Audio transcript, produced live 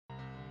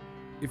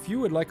If you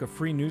would like a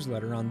free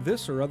newsletter on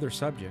this or other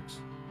subjects,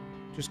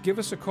 just give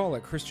us a call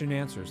at Christian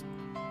Answers.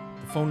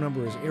 The phone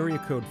number is area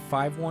code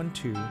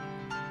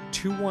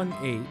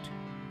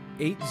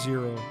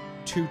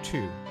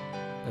 512-218-8022.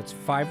 That's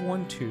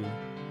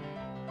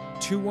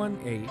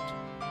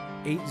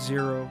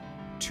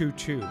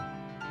 512-218-8022.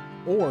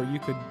 Or you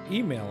could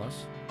email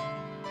us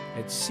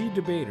at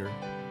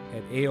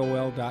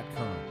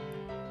cdebater@aol.com.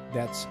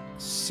 That's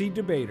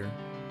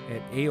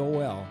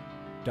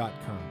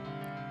cdebater@aol.com.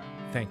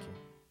 Thank you.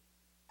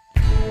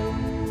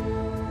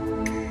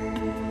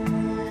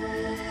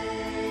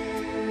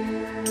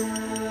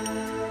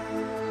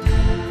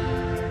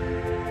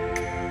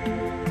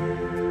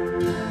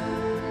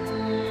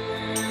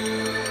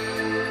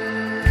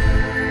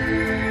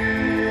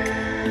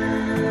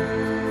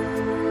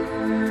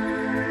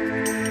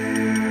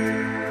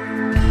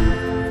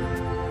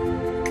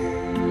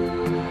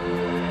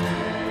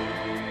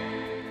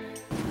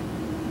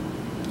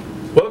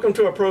 Welcome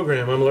to our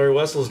program. I'm Larry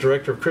Wessels,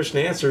 Director of Christian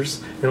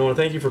Answers, and I want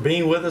to thank you for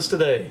being with us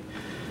today.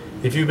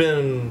 If you've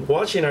been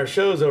watching our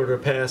shows over the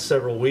past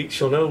several weeks,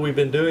 you'll know we've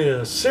been doing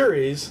a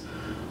series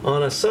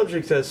on a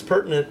subject that's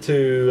pertinent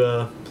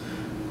to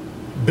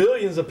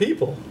billions of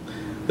people.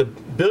 The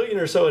billion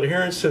or so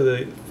adherents to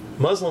the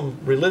Muslim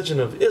religion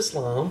of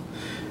Islam,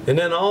 and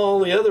then all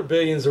the other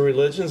billions of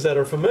religions that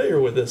are familiar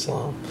with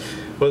Islam,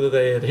 whether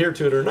they adhere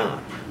to it or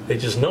not. They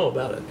just know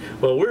about it.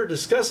 Well, we're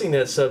discussing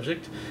that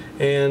subject,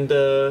 and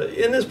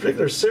in this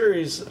particular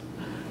series,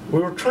 we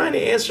were trying to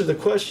answer the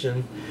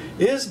question,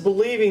 is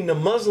believing the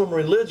Muslim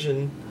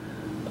religion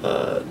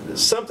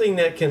something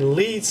that can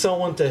lead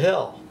someone to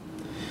hell?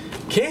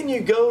 Can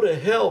you go to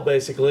hell,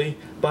 basically,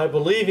 by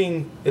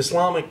believing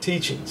Islamic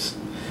teachings?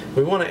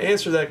 We want to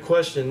answer that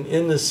question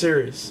in this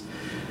series.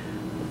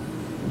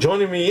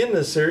 Joining me in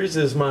this series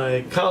is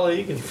my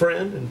colleague and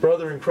friend and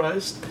brother in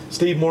Christ,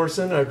 Steve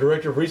Morrison, our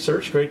Director of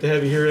Research. Great to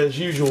have you here as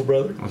usual,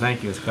 brother. Well,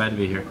 thank you. It's glad to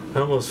be here. I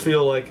almost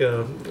feel like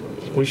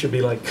we should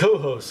be like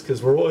co-hosts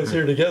because we're always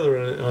here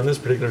together on this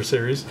particular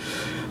series.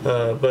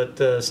 But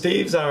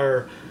Steve's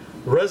our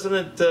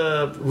resident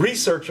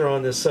researcher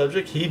on this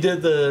subject. He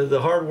did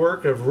the hard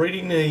work of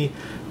reading the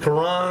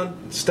Quran,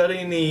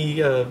 studying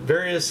the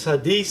various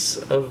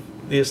hadiths of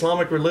the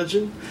Islamic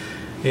religion.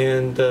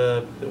 And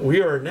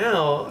we are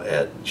now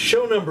at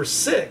show number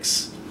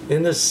 6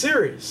 in this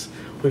series.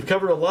 We've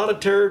covered a lot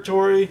of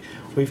territory.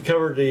 We've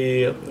covered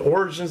the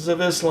origins of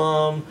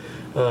Islam.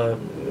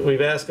 We've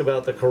asked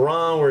about the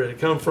Quran, where did it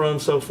come from,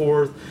 so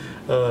forth.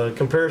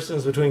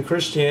 Comparisons between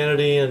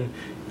Christianity and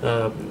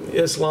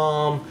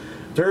Islam.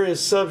 Various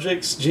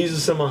subjects,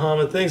 Jesus and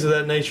Muhammad, things of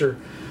that nature.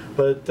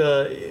 But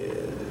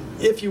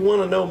if you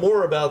want to know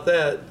more about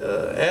that,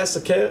 ask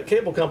the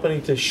cable company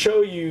to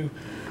show you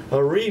a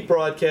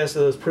rebroadcast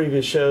of those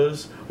previous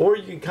shows, or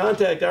you can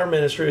contact our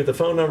ministry with the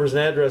phone numbers and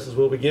addresses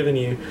we'll be giving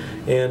you,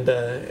 and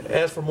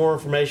ask for more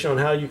information on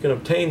how you can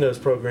obtain those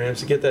programs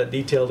to get that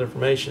detailed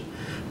information.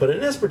 But in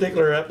this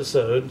particular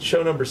episode,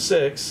 show number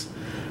 6,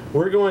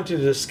 we're going to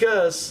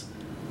discuss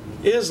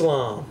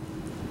Islam.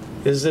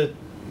 Is it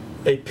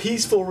a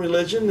peaceful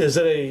religion? Is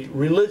it a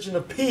religion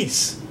of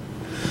peace?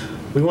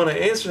 We want to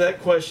answer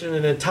that question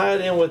and then tie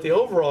it in with the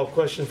overall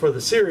question for the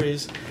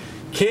series.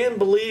 Can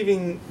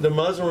believing the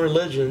Muslim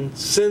religion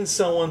send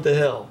someone to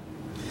hell?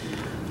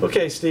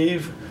 Okay,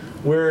 Steve,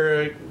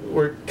 we're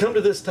come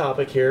to this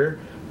topic here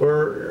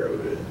where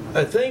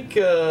I think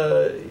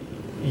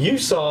you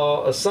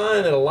saw a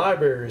sign at a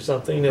library or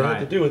something that had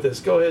to do with this.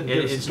 Go ahead and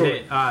give us the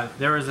story.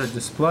 There was a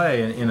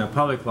display in a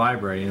public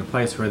library, in a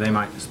place where they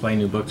might display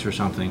new books or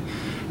something,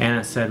 and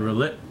it said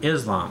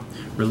Islam,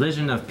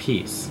 religion of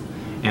peace.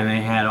 And they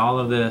had all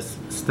of this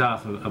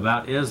stuff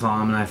about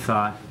Islam, and I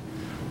thought,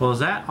 well, is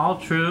that all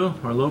true,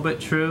 or a little bit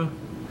true,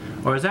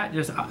 or is that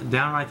just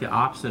downright the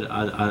opposite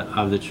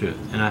of the truth?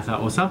 And I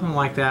thought, well, something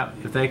like that,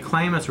 if they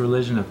claim it's a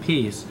religion of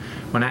peace,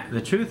 when the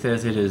truth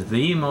is it is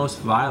the most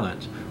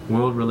violent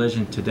world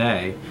religion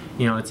today,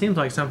 you know, it seems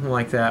like something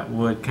like that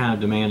would kind of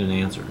demand an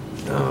answer.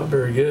 Oh,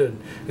 very good.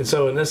 And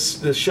so in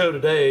this show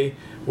today,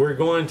 we're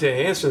going to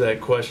answer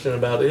that question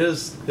about,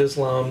 is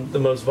Islam the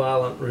most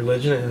violent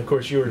religion? And of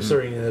course, you were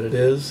asserting that it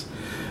is.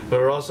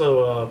 But we're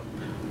also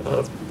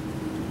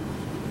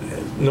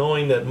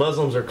knowing that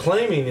Muslims are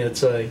claiming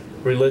it's a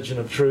religion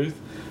of truth,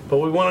 but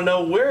we want to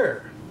know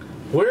where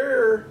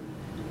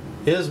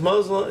is a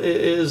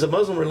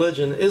Muslim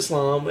religion,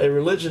 Islam, a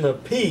religion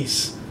of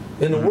peace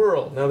in the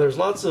world. Now, there's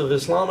lots of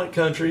Islamic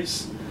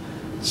countries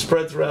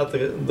spread throughout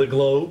the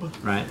globe,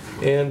 right?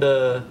 And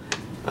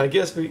I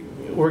guess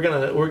we're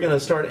gonna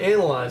start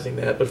analyzing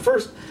that. But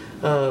first,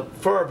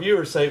 for our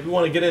viewers' sake, we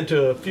want to get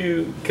into a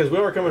few, because we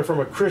are coming from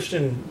a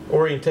Christian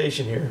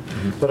orientation here.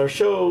 But our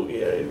show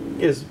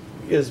is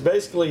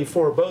basically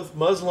for both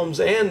Muslims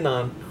and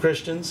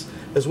non-Christians,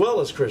 as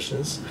well as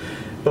Christians.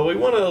 But we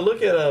want to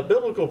look at a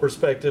biblical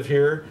perspective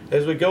here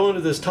as we go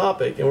into this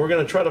topic, and we're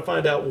going to try to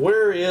find out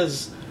where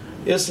is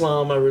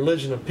Islam a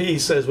religion of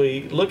peace as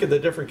we look at the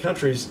different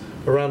countries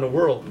around the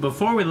world?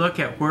 Before we look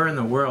at where in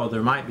the world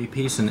there might be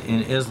peace in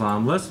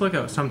Islam, let's look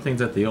at some things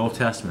that the Old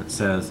Testament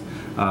says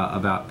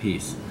about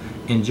peace.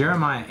 In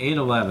Jeremiah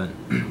 8:11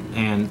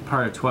 and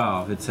part of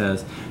 12, it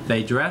says,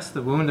 "They dress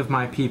the wound of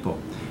my people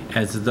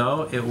as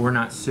though it were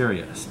not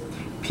serious.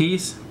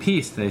 Peace,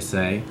 peace, they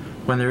say,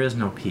 when there is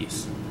no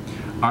peace.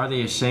 Are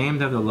they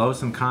ashamed of the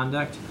loathsome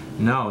conduct?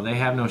 No, they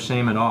have no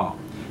shame at all.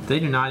 They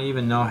do not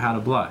even know how to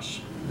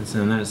blush."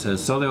 And then it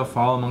says, "So they'll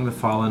fall among the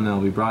fallen, and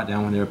they'll be brought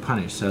down when they are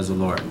punished, says the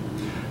Lord."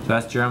 So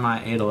that's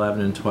Jeremiah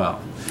 8:11 and 12.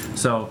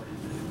 So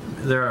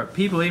there are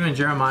people even in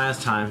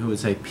Jeremiah's time who would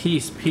say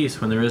peace, peace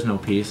when there is no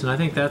peace, and I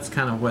think that's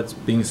kind of what's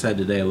being said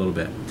today a little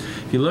bit.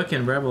 If you look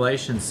in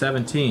Revelation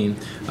 17,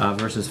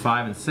 verses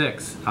 5 and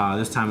 6,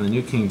 this time in the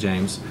New King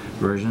James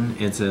Version,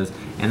 it says,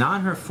 "And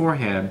on her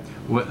forehead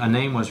a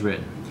name was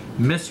written,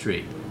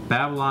 Mystery,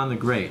 Babylon the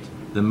Great,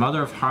 the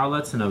mother of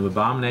harlots and of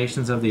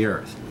abominations of the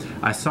earth.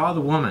 I saw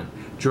the woman,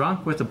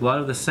 drunk with the blood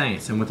of the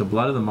saints and with the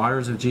blood of the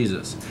martyrs of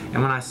Jesus.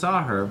 And when I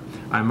saw her,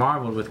 I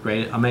marveled with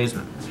great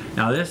amazement."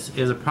 Now this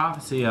is a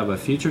prophecy of a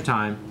future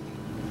time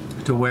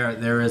to where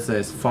there is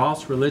this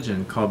false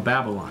religion called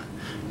Babylon.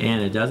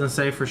 And it doesn't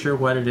say for sure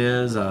what it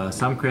is.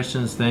 Some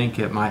Christians think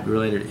it might be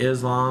related to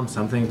Islam.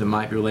 Some think it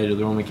might be related to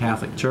the Roman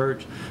Catholic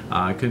Church.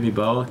 It could be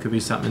both. It could be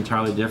something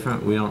entirely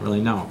different. We don't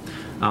really know.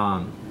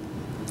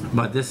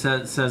 But this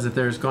says that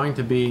there's going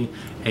to be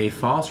a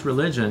false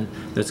religion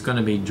that's going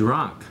to be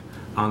drunk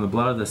on the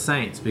blood of the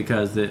saints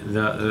because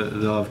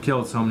they'll have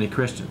killed so many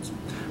Christians.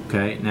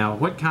 Okay, now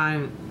what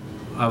kind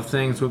of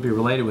things would be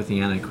related with the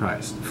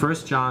Antichrist?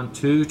 1 John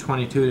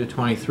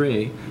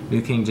 2:22-23,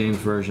 New King James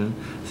Version,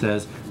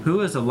 says, "Who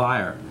is a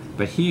liar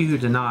but he who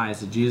denies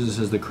that Jesus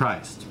is the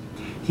Christ?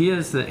 He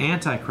is the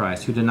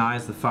Antichrist who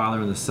denies the Father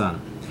and the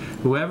Son.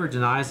 Whoever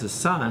denies the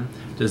Son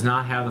does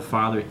not have the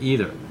Father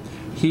either.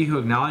 He who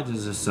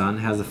acknowledges the Son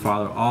has the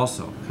Father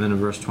also." And then in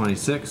verse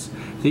 26,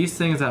 "These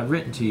things I've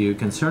written to you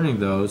concerning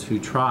those who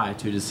try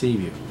to deceive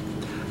you."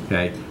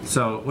 Okay,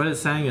 so what it's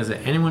saying is that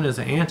anyone is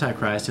an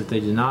Antichrist if they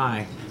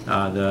deny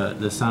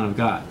the Son of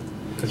God.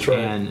 That's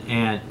right.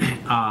 And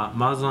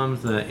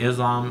Muslims, the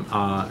Islam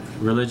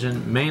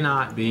religion may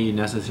not be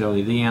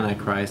necessarily the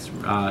Antichrist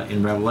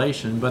in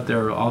Revelation, but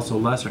there are also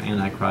lesser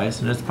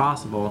Antichrists, and it's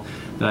possible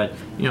that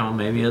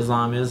maybe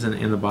Islam is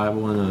in the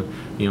Bible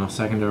in a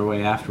secondary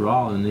way after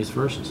all in these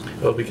verses.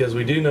 Well, because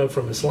we do know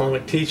from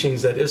Islamic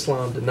teachings that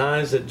Islam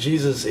denies that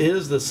Jesus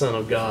is the Son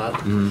of God,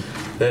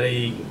 that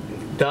He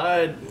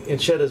died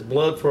and shed His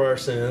blood for our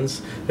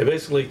sins. They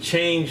basically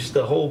changed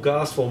the whole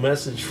gospel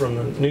message from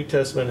the New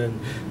Testament and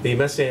the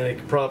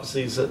Messianic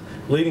prophecies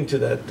leading to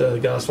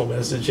that gospel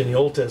message in the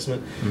Old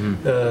Testament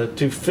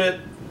to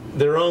fit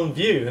their own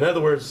view. In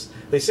other words,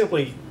 they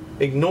simply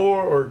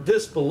ignore or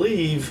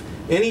disbelieve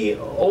any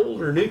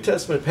Old or New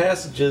Testament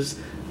passages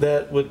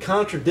that would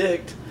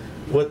contradict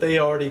what they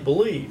already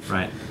believe.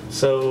 Right.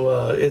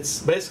 So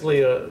it's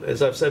basically,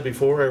 as I've said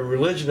before, a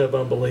religion of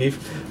unbelief.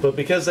 But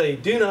because they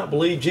do not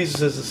believe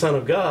Jesus is the Son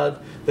of God,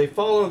 they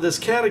fall into this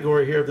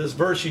category here of this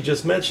verse you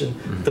just mentioned,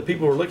 the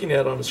people are looking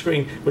at on the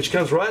screen, which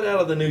comes right out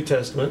of the New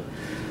Testament,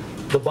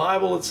 the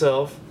Bible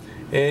itself.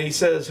 And he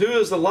says, "Who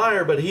is the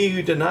liar but he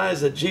who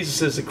denies that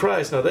Jesus is the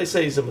Christ?" Now they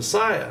say He's the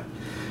Messiah,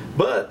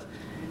 but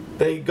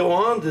they go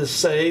on to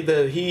say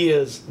that He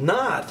is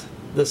not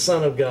the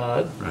Son of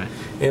God. Right.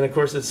 And of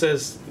course it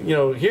says,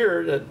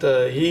 here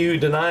that he who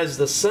denies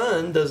the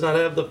Son does not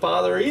have the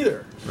Father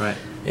either. Right.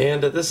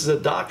 And that this is a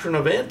doctrine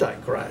of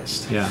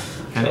Antichrist. Yeah.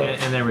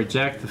 And they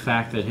reject the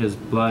fact that His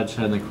blood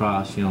shed on the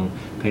cross,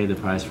 paid the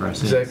price for our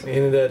sins. Exactly.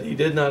 And that He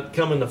did not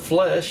come in the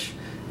flesh.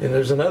 And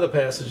there's another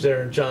passage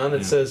there in John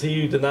that says,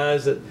 "He who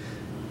denies that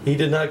He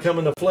did not come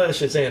in the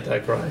flesh is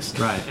Antichrist."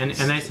 Right. And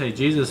they say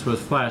Jesus was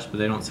flesh, but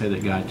they don't say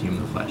that God came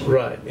in the flesh.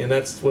 Right. And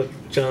that's what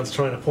John's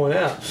trying to point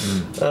out.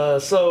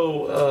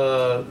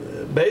 So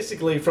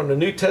basically from the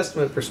New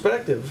Testament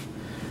perspective,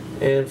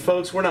 and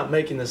folks, we're not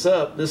making this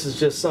up. This is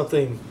just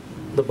something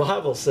the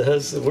Bible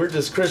says. We're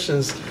just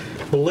Christians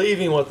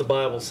believing what the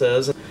Bible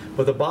says.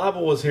 But the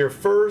Bible was here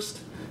first.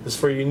 This is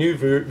for you new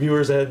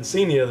viewers that hadn't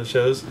seen the other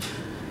shows.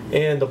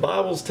 And the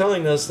Bible's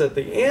telling us that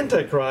the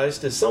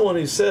Antichrist is someone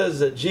who says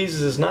that Jesus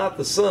is not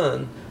the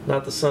Son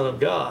of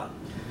God,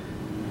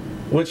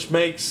 which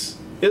makes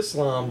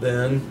Islam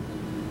then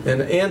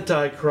an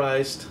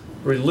Antichrist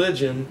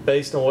religion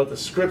based on what the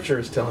Scripture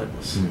is telling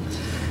us.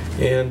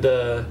 And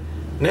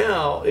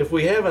now, if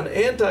we have an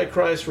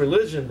Antichrist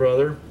religion,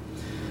 brother,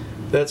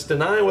 that's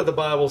denying what the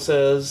Bible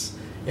says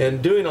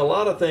and doing a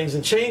lot of things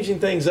and changing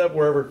things up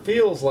wherever it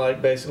feels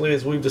like, basically,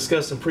 as we've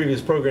discussed in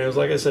previous programs.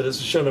 Like I said, this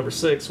is show number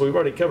 6. So we've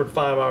already covered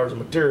 5 hours of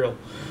material.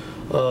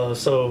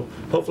 So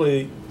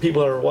hopefully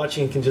people that are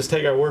watching can just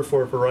take our word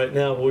for it for right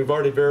now, but we've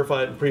already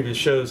verified in previous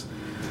shows.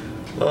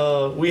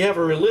 We have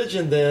a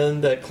religion then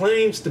that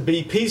claims to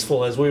be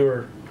peaceful, as we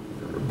were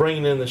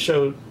bringing in the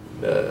show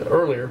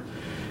earlier.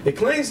 It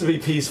claims to be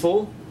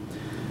peaceful,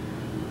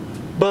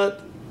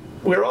 but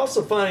we're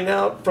also finding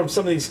out from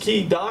some of these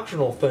key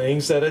doctrinal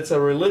things that it's a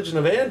religion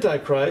of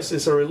Antichrist.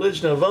 It's a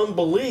religion of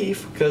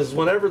unbelief, because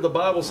whenever the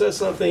Bible says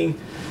something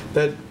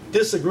that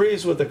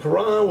disagrees with the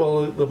Quran,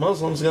 well, the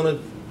Muslim's going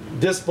to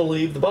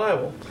disbelieve the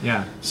Bible.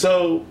 Yeah.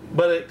 So,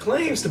 but it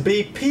claims to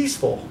be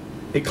peaceful.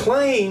 It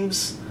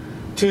claims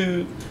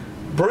to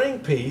bring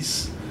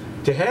peace,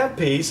 to have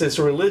peace. It's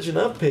a religion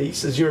of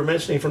peace, as you were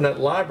mentioning from that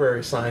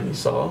library sign you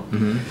saw.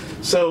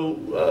 Mm-hmm.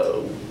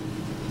 So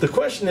the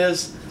question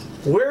is,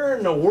 where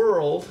in the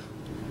world,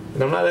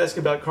 and I'm not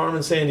asking about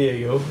Carmen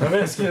Sandiego, I'm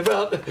asking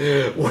about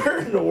where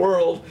in the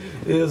world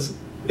is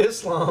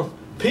Islam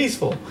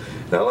peaceful?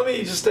 Now let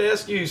me just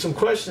ask you some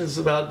questions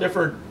about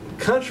different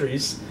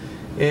countries,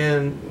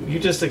 and you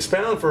just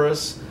expound for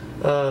us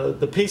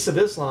the peace of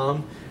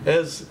Islam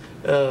as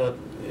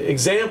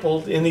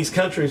exampled in these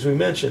countries we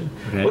mentioned.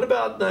 Okay. What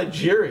about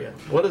Nigeria?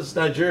 What does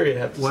Nigeria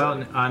have to say? Well,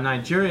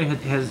 Nigeria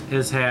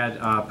has had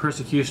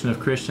persecution of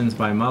Christians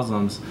by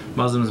Muslims.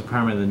 Muslims are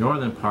primarily the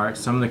northern part.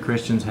 Some of the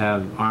Christians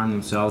have armed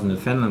themselves and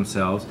defended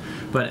themselves.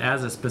 But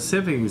as a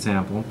specific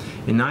example,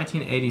 in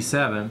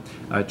 1987,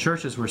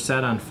 churches were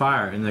set on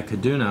fire in the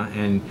Kaduna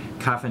and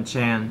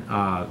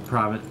Kafanchan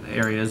province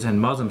areas, and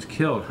Muslims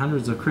killed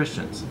hundreds of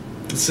Christians.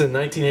 This is in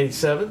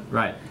 1987?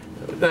 Right.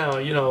 Now,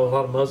 you know, a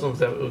lot of Muslims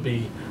that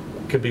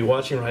could be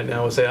watching right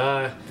now would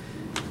say,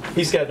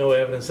 he's got no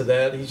evidence of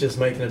that. He's just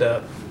making it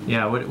up.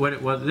 Yeah,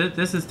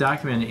 this is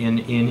documented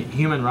in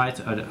human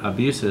rights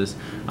abuses.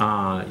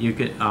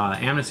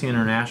 Amnesty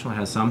International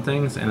has some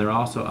things, and there are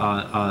also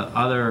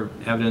other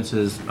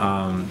evidences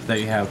that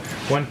you have.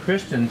 One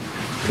Christian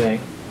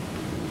thing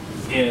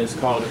is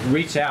called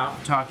Reach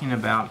Out, talking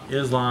about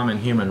Islam and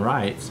human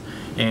rights.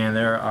 And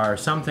there are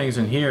some things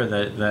in here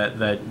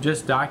that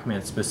just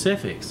document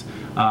specifics.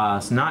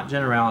 It's not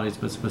generalities,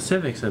 but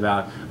specifics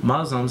about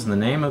Muslims in the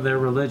name of their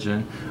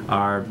religion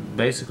are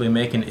basically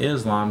making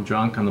Islam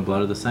drunk on the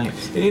blood of the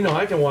saints. And you know,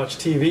 I can watch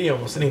TV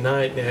almost any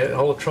night, and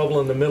all the trouble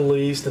in the Middle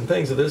East and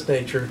things of this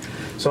nature.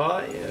 So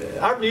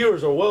our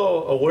viewers are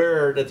well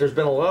aware that there's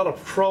been a lot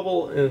of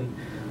trouble and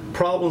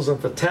problems and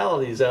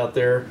fatalities out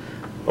there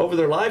over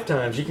their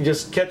lifetimes. You can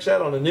just catch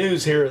that on the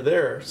news here or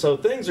there. So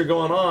things are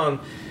going on.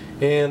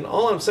 And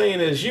all I'm saying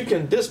is you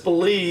can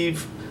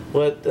disbelieve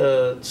what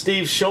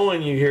Steve's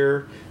showing you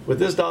here with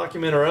this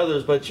document or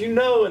others, but you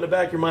know in the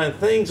back of your mind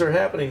things are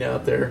happening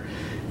out there.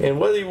 And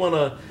whether you want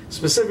to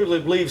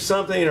specifically believe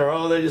something or,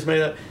 oh, they just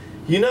made up,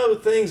 you know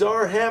things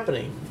are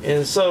happening.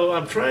 And so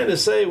I'm trying to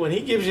say, when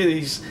he gives you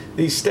these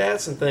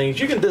stats and things,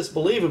 you can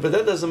disbelieve it, but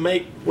that doesn't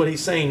make what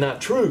he's saying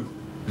not true.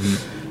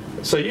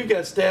 Mm-hmm. So you've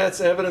got stats,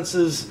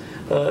 evidences,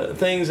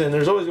 things, and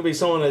there's always going to be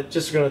someone that's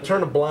just going to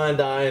turn a blind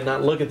eye and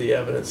not look at the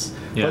evidence.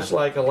 Yeah. Much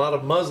like a lot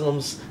of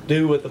Muslims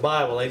do with the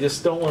Bible. They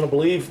just don't want to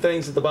believe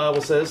things that the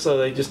Bible says, so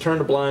they just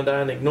turn a blind eye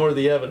and ignore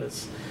the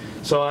evidence.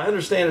 So I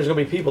understand there's going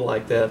to be people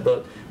like that,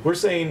 but we're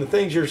saying the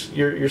things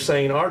you're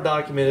saying are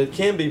documented,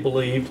 can be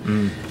believed,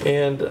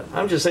 and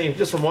I'm just saying,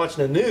 just from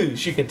watching the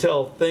news, you can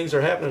tell things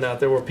are happening out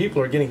there where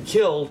people are getting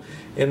killed,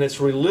 and it's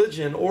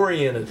religion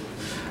oriented.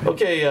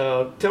 Okay,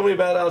 tell me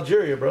about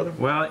Algeria, brother.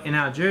 Well, in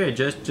Algeria,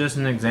 just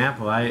an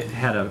example, I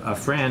had a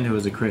friend who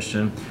was a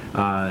Christian,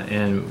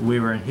 and we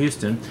were in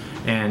Houston,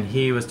 and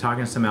he was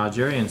talking to some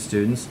Algerian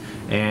students,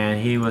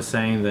 and he was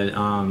saying that,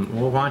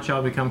 well, why don't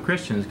y'all become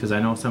Christians, because I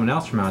know someone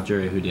else from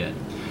Algeria who did.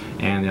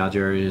 And the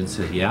Algerian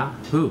said, yeah,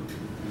 who?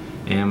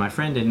 And my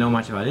friend didn't know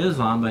much about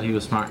Islam, but he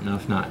was smart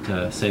enough not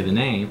to say the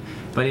name.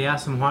 But he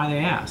asked them why they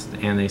asked.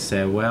 And they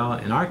said, well,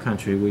 in our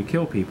country, we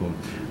kill people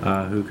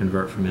who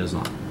convert from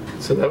Islam.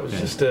 So that was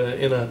just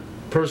in a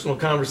personal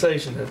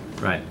conversation then.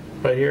 Right.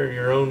 Right here in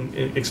your own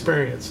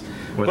experience.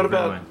 What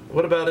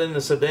about in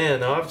the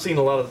Sudan? Now, I've seen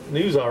a lot of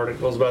news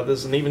articles about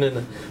this, and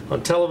even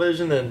on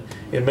television and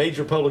in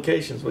major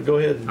publications. But go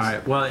ahead. All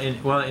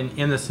right. Well,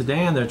 in the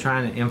Sudan, they're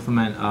trying to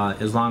implement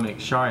Islamic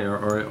Sharia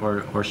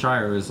or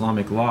Sharia, or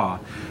Islamic law,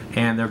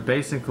 and they're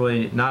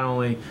basically not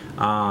only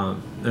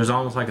there's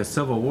almost like a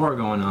civil war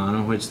going on,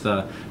 in which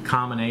the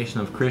combination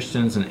of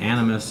Christians and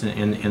animists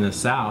in the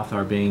south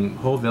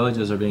whole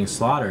villages are being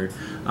slaughtered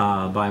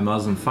by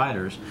Muslim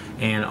fighters,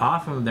 and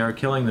often they're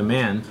killing the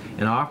men,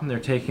 and often they're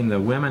taking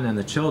the women and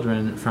the children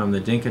from the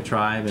Dinka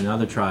tribe and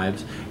other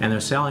tribes, and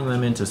they're selling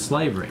them into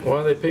slavery. Why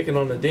are they picking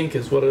on the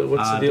Dinkas?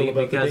 What's the deal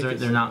about the Dinkas? Because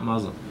they're not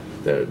Muslim.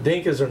 The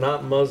Dinkas are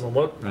not Muslim.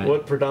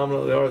 What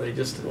predominantly are they?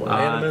 Just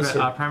animists?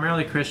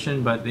 Primarily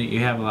Christian, but you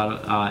have a lot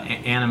of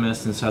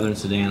animists in southern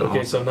Sudan. Okay,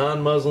 also. So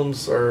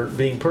non-Muslims are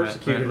being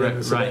persecuted in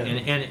the Sudan.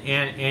 Right,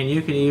 and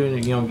you can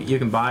even you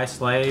can buy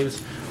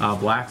slaves,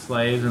 black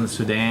slaves in the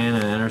Sudan,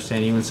 and I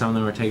understand even some of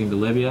them are taken to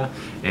Libya.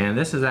 And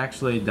this is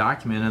actually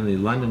documented in the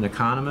London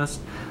Economist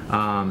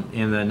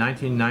in the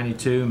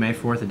 1992 May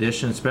 4th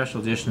edition, special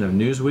edition of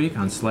Newsweek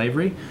on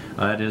slavery.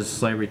 That is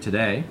Slavery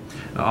Today.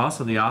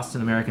 Also the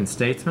Austin American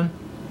Statesman.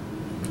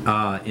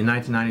 in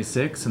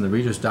 1996, in the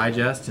Reader's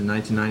Digest in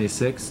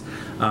 1996,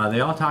 they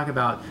all talk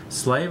about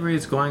slavery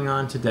is going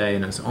on today,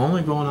 and it's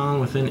only going on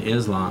within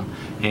Islam,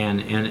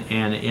 and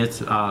it's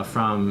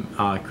from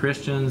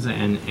Christians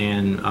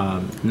and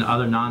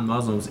other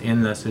non-Muslims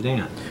in the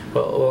Sudan.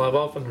 Well, I've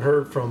often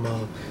heard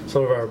from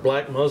some of our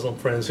black Muslim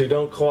friends who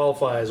don't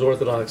qualify as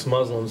Orthodox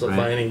Muslims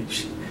by any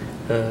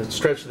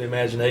stretch of the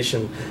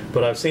imagination,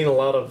 but I've seen a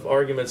lot of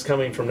arguments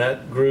coming from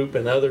that group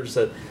and others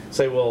that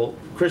say, well,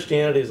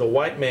 Christianity is a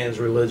white man's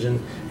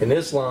religion and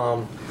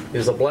Islam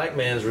is a black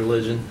man's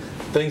religion,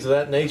 things of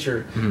that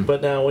nature.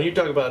 But now when you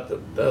talk about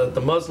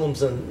the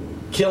Muslims and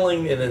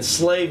killing and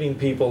enslaving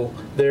people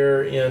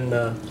there in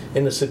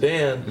the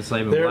Sudan,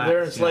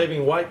 they're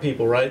enslaving white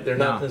people, right? They're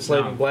not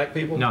enslaving black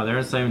people? No, they're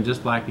enslaving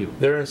just black people.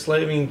 They're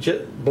enslaving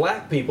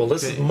black people.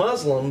 This is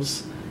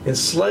Muslims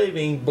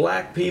enslaving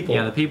black people.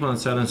 Yeah, the people in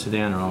southern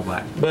Sudan are all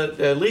black. But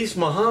at least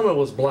Muhammad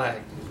was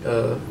black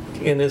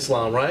in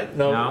Islam, right?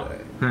 No.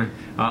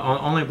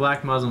 Only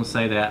black Muslims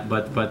say that,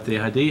 but the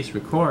hadiths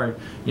record,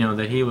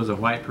 that he was a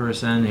white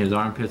person. His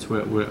armpits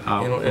were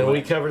and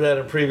we covered that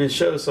in previous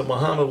shows. So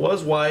Muhammad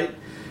was white.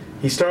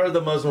 He started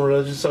the Muslim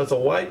religion, so it's a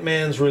white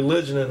man's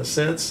religion in a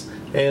sense,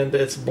 and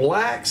it's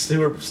blacks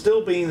who are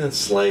still being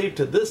enslaved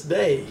to this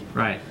day.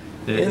 Right.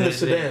 In the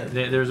Sudan.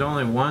 There's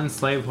only one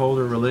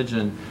slaveholder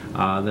religion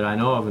that I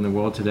know of in the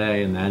world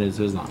today, and that is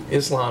Islam.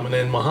 Islam, and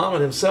then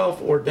Muhammad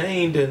himself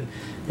ordained and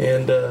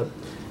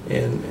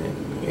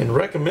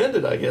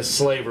recommended, I guess,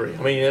 slavery.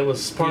 I mean, it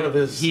was part of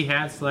his. He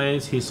had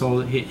slaves. He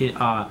sold.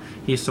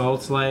 He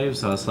sold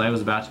slaves. A slave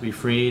was about to be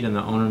freed, and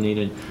the owner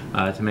needed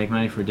to make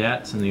money for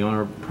debts, and the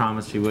owner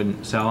promised he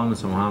wouldn't sell them,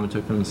 so Muhammad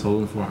took them and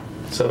sold them for him.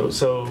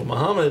 So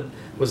Muhammad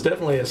was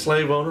definitely a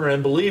slave owner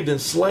and believed in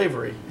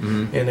slavery,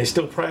 and they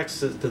still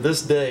practice it to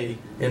this day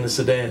in the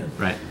Sudan.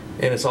 Right.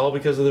 And it's all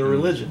because of their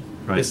religion.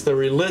 Right. It's the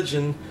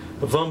religion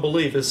of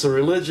unbelief. It's the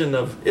religion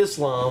of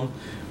Islam,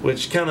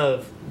 which kind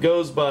of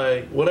goes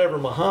by whatever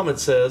Muhammad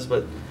says,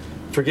 but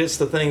forgets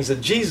the things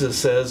that Jesus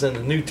says in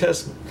the New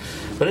Testament.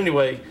 But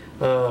anyway,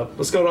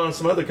 let's go on to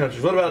some other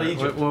countries. What about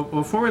Egypt? Well,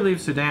 before we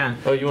leave Sudan,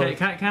 kind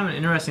of an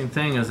interesting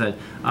thing is that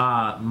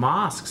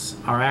mosques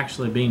are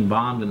actually being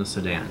bombed in the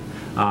Sudan.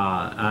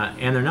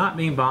 And they're not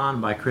being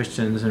bombed by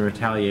Christians in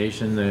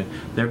retaliation.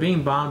 They're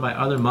being bombed by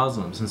other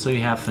Muslims. And so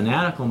you have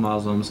fanatical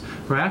Muslims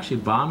who are actually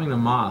bombing the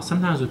mosques,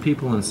 sometimes with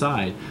people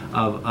inside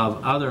of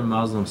other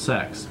Muslim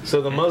sects.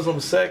 So the Muslim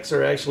sects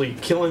are actually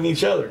killing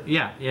each other.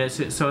 Yeah.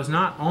 So it's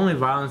not only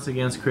violence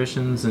against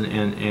Christians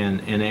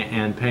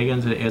and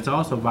pagans, it's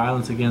also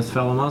violence against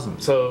fellow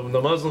Muslims. So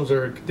the Muslims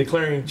are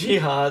declaring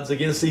jihads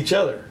against each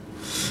other.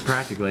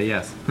 Practically,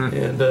 yes.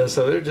 And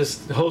so they're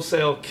just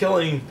wholesale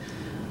killing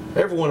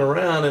everyone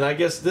around, and I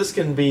guess this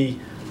can be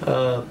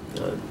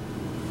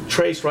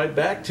traced right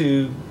back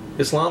to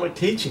Islamic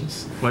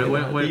teachings.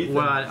 Well,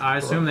 I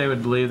assume they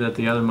would believe that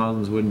the other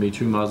Muslims wouldn't be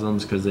true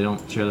Muslims because they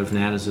don't share their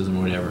fanaticism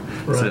or whatever.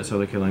 Right. So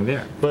they're killing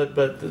there. But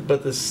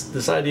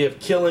this idea of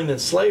killing and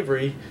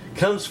slavery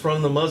comes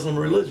from the Muslim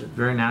religion.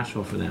 Very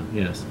natural for them.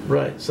 Yes.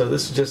 Right. So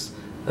this is just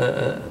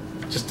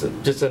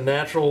a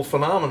natural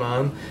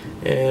phenomenon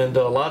and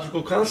a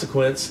logical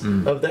consequence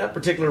of that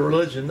particular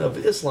religion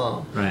of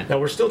Islam. Right. Now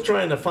we're still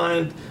trying to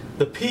find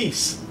the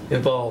peace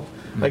involved.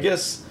 I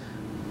guess,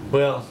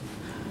 well,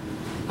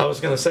 I was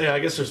going to say, I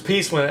guess there's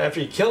peace when after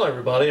you kill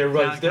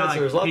everybody's dead, so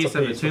there's lots of peace. Peace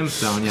of the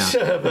tombstone,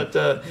 yeah. But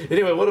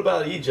anyway, what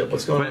about Egypt?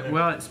 What's going on there?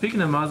 Well,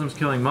 speaking of Muslims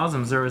killing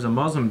Muslims, there was a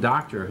Muslim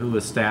doctor who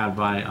was stabbed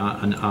by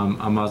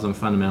a Muslim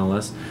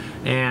fundamentalist,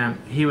 and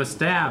he was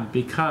stabbed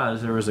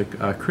because there was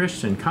a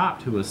Christian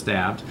Copt who was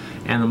stabbed,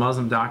 and the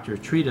Muslim doctor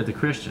treated the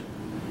Christian.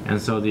 And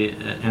so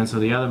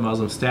the other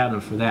Muslims stabbed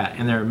him for that.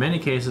 And there are many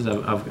cases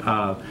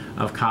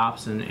of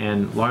Copts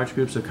and large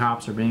groups of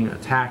Copts are being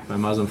attacked by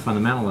Muslim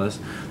fundamentalists.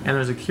 And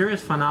there's a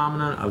curious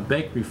phenomenon of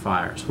bakery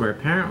fires, where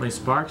apparently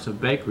sparks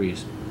of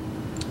bakeries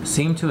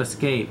seem to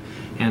escape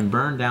and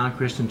burn down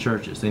Christian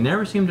churches. They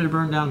never seem to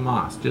burn down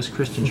mosques, just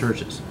Christian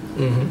churches.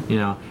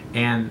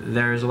 And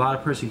there's a lot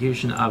of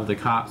persecution of the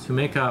Copts, who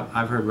make up,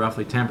 I've heard,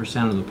 roughly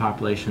 10% of the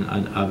population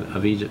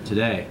of Egypt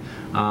today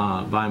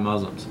by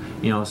Muslims.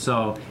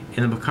 So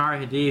in the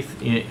Bukhari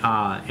Hadith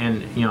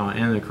and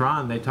in the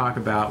Quran, they talk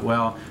about,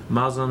 well,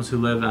 Muslims who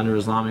live under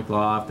Islamic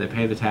law, if they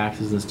pay the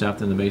taxes and stuff,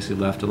 then they're basically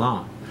left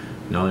alone.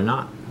 No, they're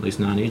not, at least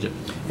not in Egypt.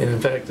 And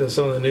in fact,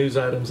 some of the news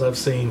items I've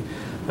seen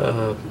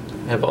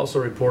have also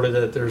reported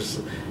that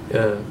there's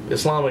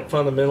Islamic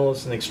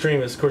fundamentalists and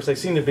extremists. Of course, they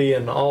seem to be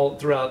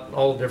throughout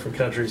all different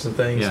countries and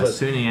things. Yeah,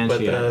 Sunni and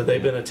Shia. But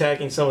they've been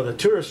attacking some of the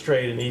tourist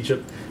trade in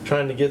Egypt,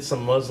 trying to get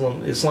some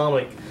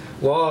Islamic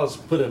laws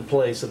put in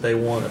place that they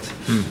want.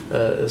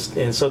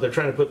 And so they're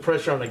trying to put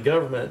pressure on the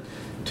government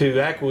to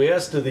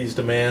acquiesce to these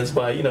demands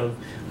by,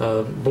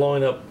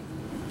 blowing up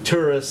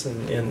tourists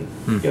and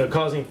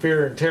causing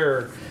fear and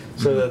terror,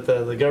 so that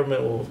the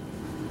government will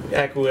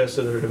acquiesce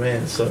to their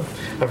demands. So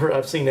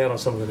I've seen that on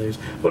some of the news.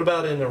 What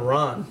about in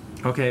Iran?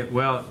 Okay,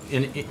 well,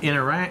 in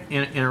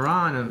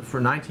Iran for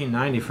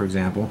 1990, for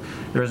example,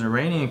 there was an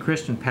Iranian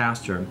Christian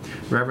pastor,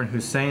 Reverend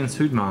Hussein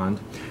Soudmand,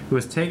 who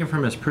was taken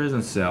from his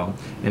prison cell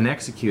and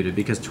executed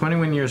because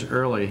 21 years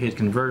earlier he had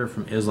converted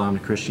from Islam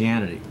to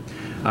Christianity.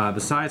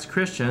 Besides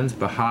Christians,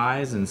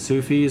 Baha'is and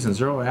Sufis and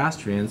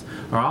Zoroastrians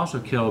are also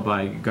killed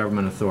by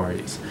government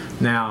authorities.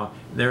 Now,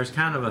 there's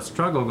kind of a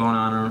struggle going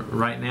on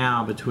right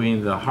now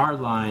between the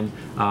hardline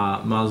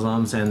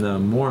Muslims and the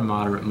more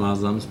moderate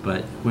Muslims,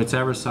 but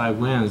whichever side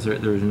wins,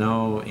 there's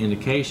no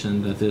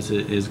indication that this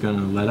is going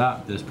to let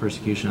up this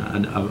persecution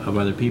of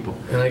other people.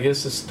 And I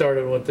guess it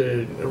started with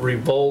the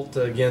revolt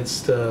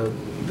against the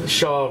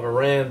Shah of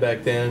Iran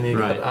back then. You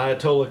got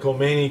Ayatollah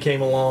Khomeini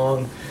came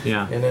along,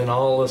 and then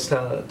all this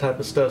type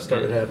of stuff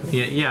started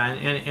happening.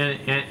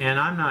 And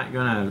I'm not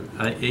going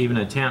to even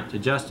attempt to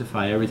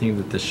justify everything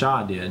that the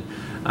Shah did.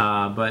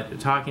 But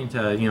talking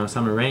to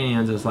some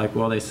Iranians, it's like,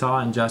 well, they saw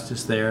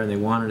injustice there and they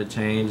wanted to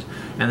change,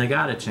 and they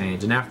got to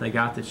change. And after they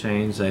got the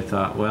change, they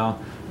thought, well,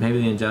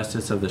 maybe the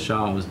injustice of the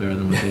Shah was better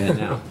than what they had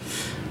now.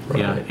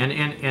 Yeah,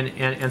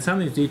 and some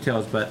of these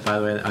details, but by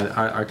the way,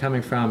 are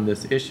coming from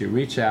this issue.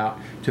 Reach out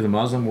to the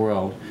Muslim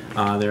world.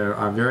 There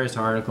are various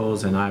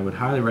articles, and I would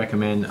highly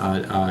recommend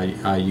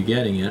you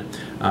getting it.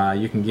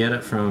 You can get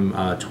it from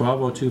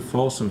 1202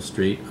 Folsom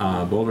Street,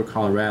 Boulder,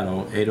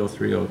 Colorado,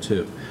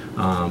 80302.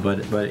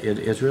 But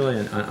it's really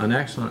an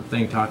excellent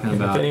thing talking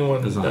about. If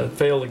anyone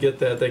failed to get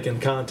that, they can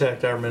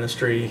contact our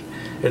ministry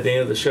at the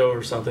end of the show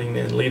or something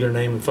and leave their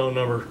name and phone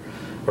number,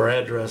 or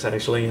address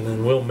actually, and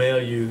then we'll mail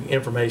you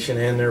information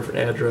and their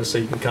address so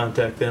you can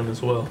contact them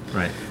as well.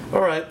 Right.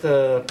 All right.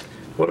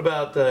 What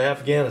about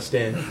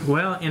Afghanistan?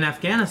 Well, in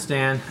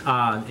Afghanistan,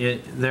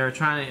 they're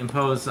trying to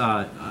impose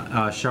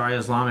Sharia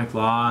Islamic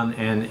law,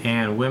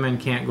 and women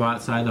can't go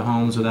outside the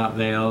homes without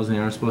veils, and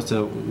they're supposed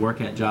to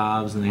work at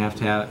jobs, and they have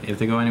to have, if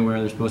they go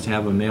anywhere, they're supposed to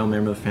have a male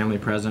member of the family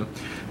present.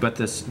 But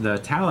the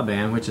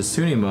Taliban, which is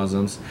Sunni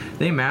Muslims,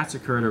 they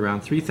massacred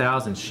around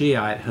 3,000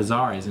 Shiite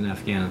Hazaris in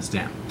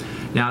Afghanistan.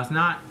 Now, it's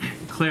not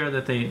clear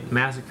that they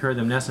massacred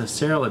them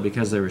necessarily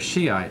because they were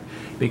Shiite,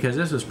 because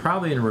this was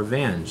probably in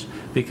revenge,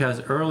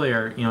 because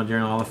earlier,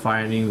 during all the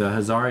fighting, the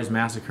Hazaris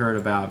massacred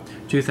about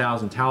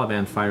 2,000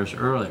 Taliban fighters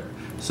earlier.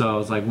 So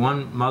it's like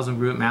one Muslim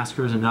group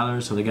massacres another,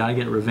 so they got to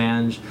get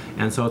revenge,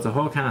 and so it's a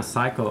whole kind of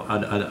cycle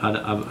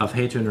of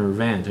hatred and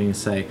revenge. And you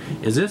say,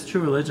 is this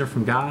true religion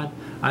from God?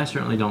 I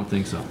certainly don't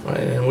think so. Right,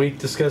 and we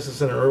discussed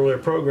this in an earlier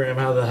program,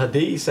 how the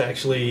Hadiths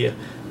actually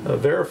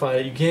verify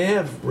you can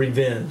have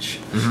revenge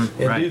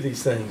and do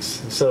these things.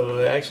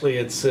 So actually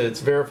it's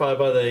verified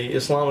by the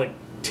Islamic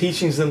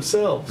teachings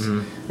themselves.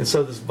 And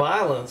so this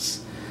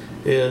violence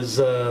is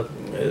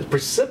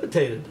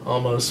precipitated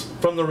almost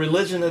from the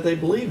religion that they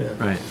believe in.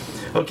 Right.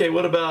 Okay,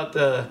 what about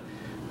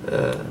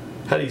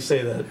how do you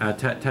say that?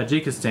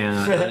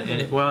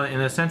 Tajikistan. Well, in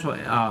the central.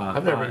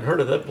 I've never even heard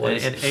of that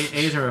place. In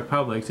Asian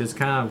republics, it's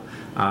kind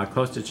of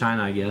close to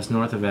China, I guess,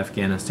 north of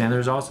Afghanistan.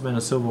 There's also been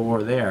a civil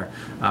war there.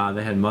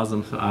 They had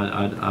Muslims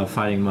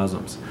fighting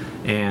Muslims,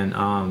 and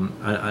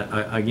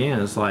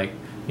again, it's like,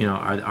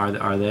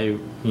 are they,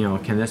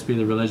 can this be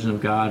the religion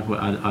of God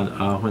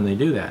when they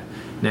do that?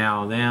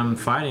 Now, them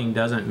fighting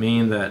doesn't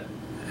mean that.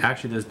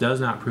 Actually, this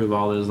does not prove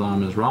all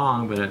Islam is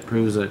wrong, but it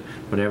proves that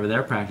whatever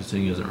they're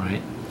practicing isn't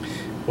right.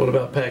 What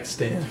about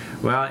Pakistan?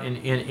 Well,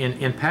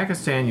 in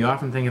Pakistan, you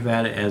often think of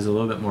that as a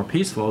little bit more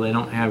peaceful. They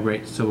don't have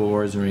great civil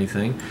wars or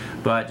anything.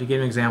 But to give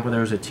you an example, there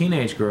was a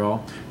teenage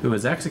girl who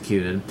was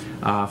executed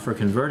for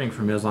converting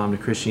from Islam to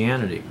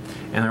Christianity.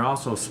 And there are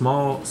also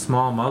small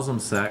Muslim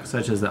sects,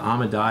 such as the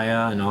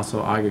Ahmadiyya and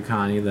also Aga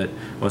Khani, that,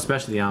 well,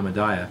 especially the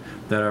Ahmadiyya,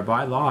 that are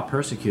by law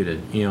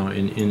persecuted,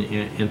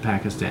 in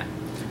Pakistan.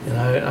 And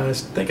I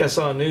think I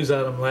saw a news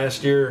item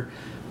last year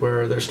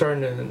where they're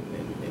starting to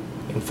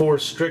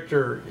enforce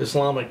stricter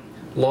Islamic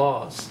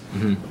laws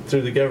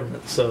through the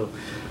government. So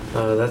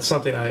that's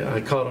something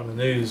I caught on the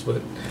news,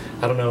 but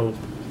I don't know,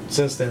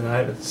 since then I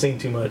haven't seen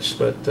too much.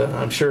 But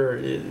I'm sure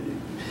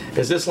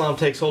as Islam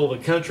takes hold of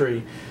a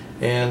country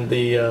and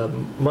the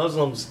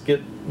Muslims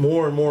get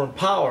more and more in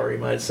power, you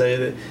might say,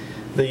 that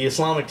the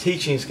Islamic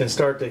teachings can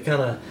start to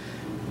kind of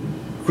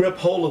grip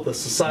hold of the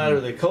society or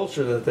the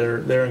culture that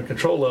they're in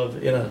control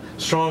of in a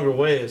stronger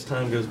way as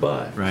time goes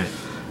by. Right.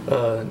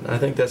 I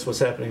think that's what's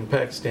happening in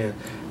Pakistan.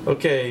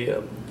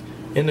 Okay,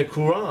 in the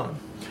Quran.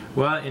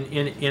 Well,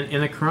 in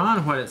the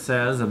Quran, what it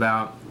says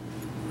about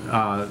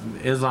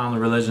Islam, the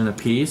religion of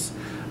peace,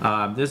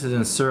 this is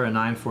in Surah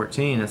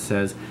 9:14. It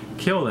says,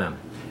 "Kill them,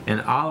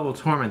 and Allah will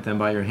torment them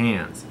by your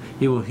hands.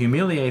 He will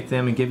humiliate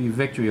them and give you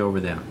victory over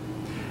them."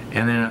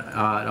 And then it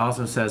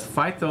also says,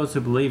 "Fight those who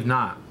believe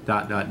not, ...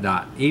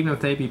 even if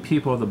they be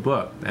people of the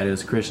book," that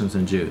is, Christians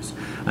and Jews,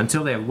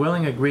 "until they have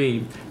willingly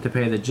agreed to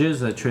pay the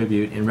jizya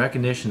tribute in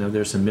recognition of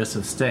their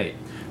submissive state."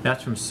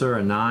 That's from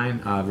Surah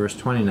 9, verse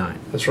 29.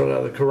 That's right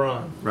out of the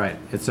Quran. Right,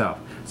 itself.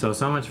 So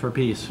much for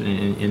peace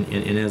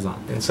in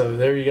Islam. And so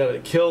there you got to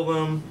kill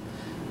them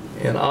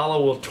and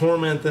Allah will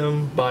torment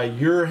them by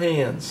your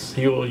hands.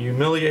 He will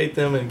humiliate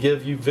them and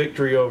give you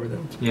victory over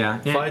them. Yeah.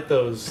 Fight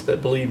those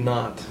that believe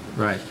not.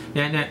 Right.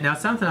 Now,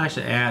 something I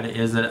should add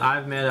is that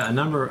I've met a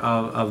number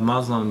of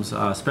Muslims,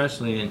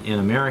 especially in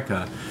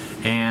America,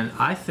 and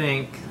I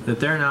think that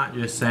they're not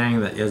just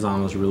saying that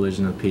Islam is a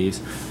religion of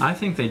peace. I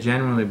think they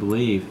genuinely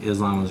believe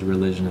Islam is a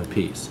religion of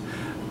peace.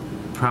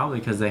 Probably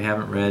because they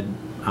haven't read,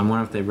 I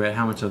wonder if they've read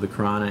how much of the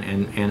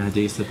Quran and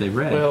Hadith that they've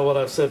read. Well, what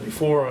I've said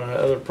before on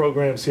other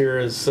programs here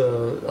is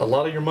a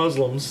lot of your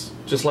Muslims,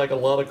 just like a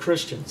lot of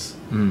Christians,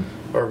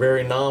 are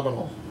very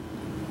nominal.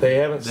 They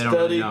haven't They studied.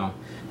 don't really know.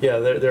 Yeah,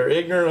 they're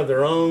ignorant of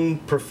their own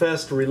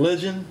professed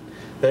religion.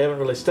 They haven't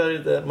really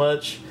studied that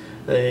much.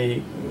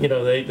 They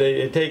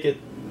take it.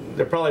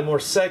 They're probably more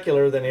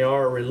secular than they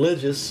are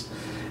religious,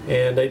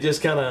 and they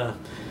just kind of,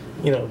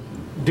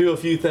 do a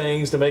few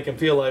things to make them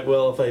feel like,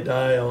 well, if they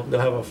die, they'll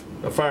have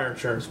a fire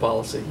insurance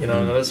policy. And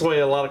that's the way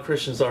a lot of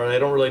Christians are. They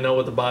don't really know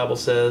what the Bible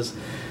says.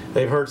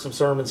 They've heard some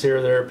sermons here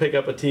or there, pick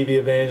up a TV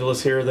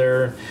evangelist here or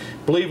there,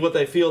 believe what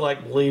they feel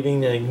like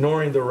believing and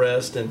ignoring the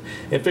rest, and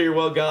figure,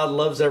 well, God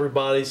loves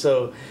everybody,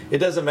 so it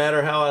doesn't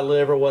matter how I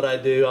live or what I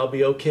do, I'll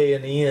be okay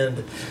in the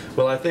end.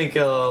 Well, I think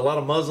a lot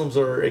of Muslims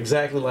are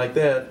exactly like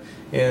that,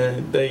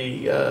 and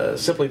they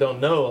simply don't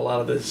know a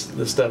lot of this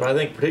stuff. I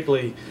think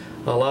particularly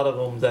a lot of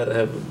them that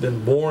have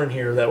been born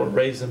here, that were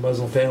raised in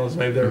Muslim families,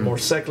 maybe they're more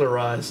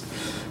secularized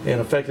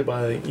and affected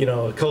by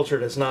a culture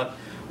that's not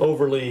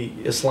overly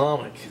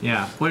Islamic.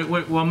 Yeah.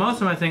 Well, most of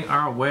them, I think,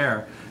 are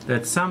aware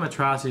that some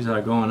atrocities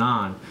are going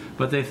on,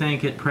 but they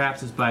think it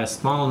perhaps is by a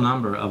small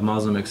number of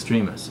Muslim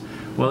extremists.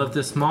 Well, if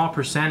this small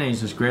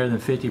percentage is greater than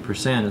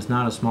 50%, it's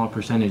not a small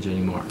percentage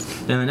anymore.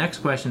 Then the next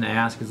question to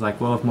ask is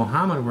like, well, if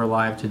Muhammad were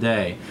alive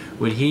today,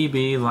 would he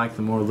be like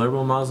the more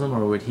liberal Muslim,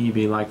 or would he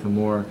be like the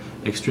more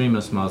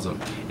extremist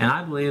Muslim? And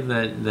I believe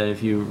that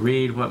if you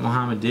read what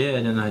Muhammad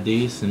did in the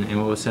Hadith and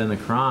what was said in the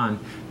Quran,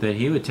 that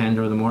he would tend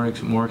toward the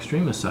more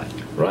extremist side.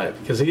 Right,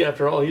 because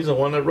after all, he's the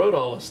one that wrote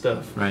all this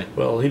stuff. Right.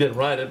 Well, he didn't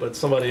write it, but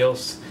somebody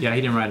else. Yeah, he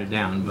didn't write it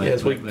down. But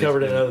as we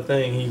covered in another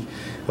thing, he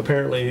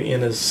apparently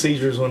in his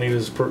seizures when he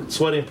was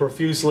sweating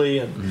profusely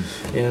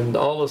and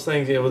all those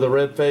things, with a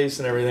red face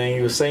and everything,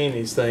 he was saying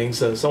these things.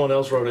 So someone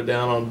else wrote it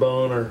down on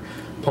bone or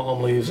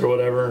palm leaves or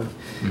whatever,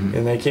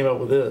 and they came up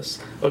with this.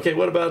 Okay,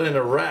 what about in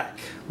Iraq?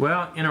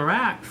 Well, in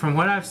Iraq, from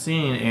what I've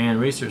seen and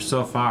researched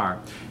so far,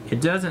 it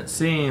doesn't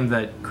seem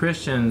that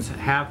Christians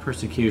have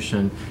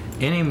persecution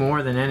any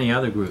more than any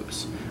other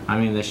groups. I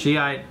mean, the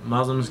Shiite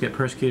Muslims get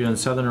persecuted in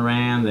southern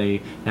Iran.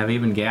 They have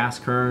even gas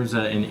Kurds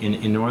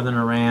in northern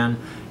Iran.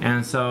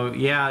 And so,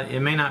 yeah, it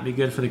may not be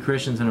good for the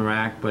Christians in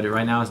Iraq, but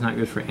right now it's not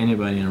good for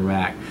anybody in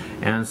Iraq.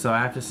 And so I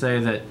have to say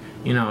that,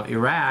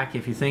 Iraq,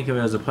 if you think of it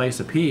as a place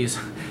of peace,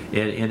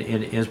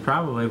 it is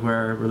probably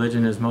where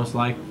religion is most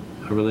like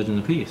a religion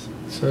of peace.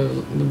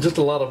 So just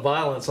a lot of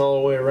violence all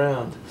the way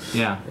around.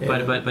 Yeah,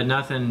 but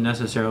nothing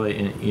necessarily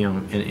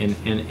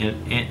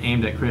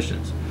aimed at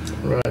Christians.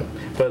 Right,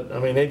 but I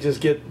mean they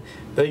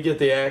get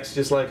the axe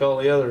just like all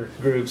the other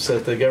groups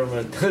that the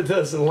government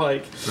doesn't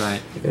like.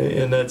 Right.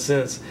 In that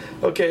sense.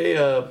 Okay,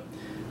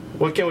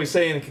 what can we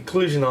say in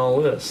conclusion to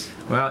all this?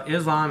 Well,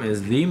 Islam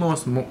is the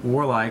most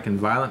warlike and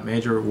violent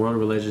major world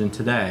religion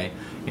today,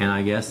 and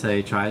I guess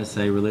they try to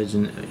say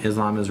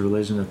Islam is a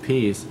religion of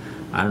peace.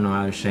 I don't know,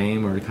 out of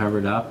shame or to cover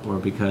it up, or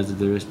because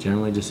they're just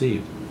generally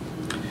deceived.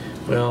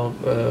 Well,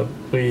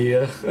 we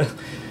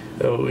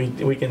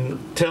can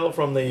tell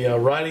from the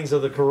writings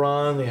of the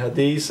Quran, the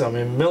Hadith,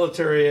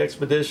 military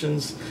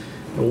expeditions,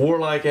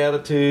 warlike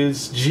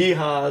attitudes,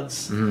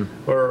 jihads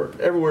are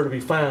everywhere to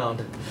be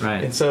found.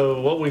 Right. And so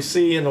what we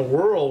see in the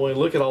world, when we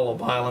look at all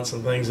the violence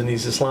and things in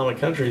these Islamic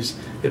countries,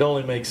 it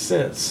only makes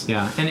sense.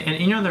 Yeah,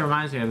 and that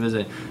reminds me of is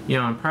that,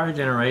 in prior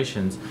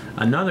generations,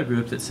 another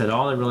group that said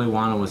all they really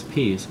wanted was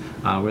peace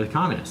were the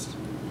communists.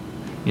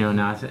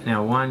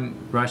 Now one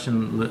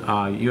Russian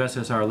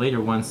USSR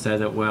leader once said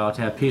that, well,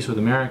 to have peace with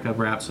America,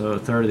 perhaps a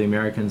third of the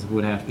Americans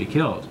would have to be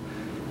killed.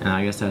 And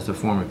I guess that's a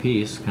form of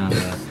peace, kind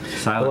of a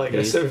silent like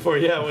peace. I said before,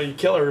 yeah, when you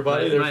kill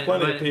everybody, there's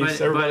plenty of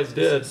peace. Everybody's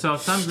dead. So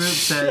if some group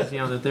says,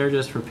 that they're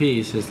just for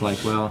peace, it's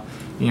like, well,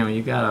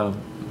 you got to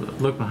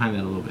look behind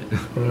that a little bit.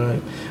 Right.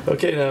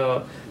 Okay,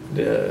 now,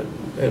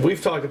 and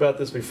we've talked about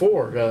this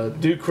before.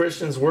 Do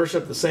Christians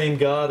worship the same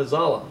God as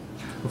Allah?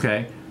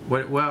 Okay.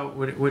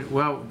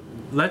 Well,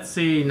 let's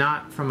see,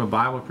 not from a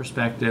Bible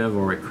perspective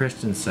or what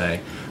Christians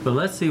say, but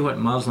let's see what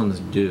Muslims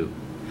do.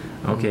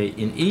 Okay,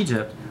 in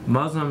Egypt,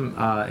 Muslim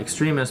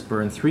extremists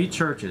burned 3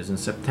 churches in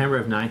September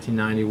of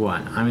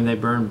 1991. I mean, they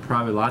burned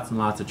probably lots and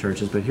lots of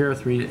churches, but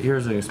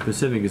here's a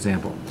specific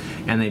example.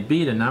 And they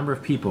beat a number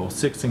of people,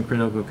 6 in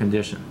critical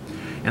condition.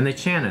 And they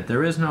chanted,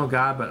 "There is no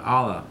God but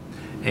Allah."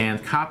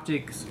 And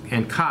Copts,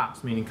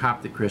 meaning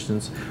Coptic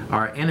Christians,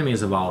 are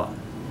enemies of Allah.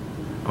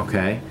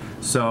 Okay?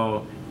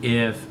 So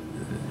if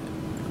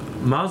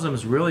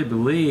Muslims really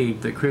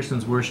believe that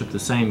Christians worship the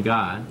same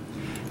God,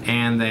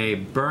 and they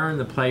burn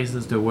the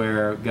places to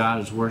where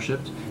God is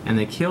worshipped, and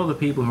they kill the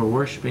people who are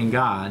worshiping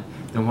God,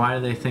 then why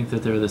do they think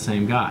that they're the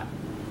same God?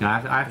 Now,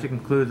 I have to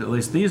conclude that at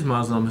least these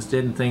Muslims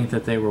didn't think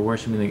that they were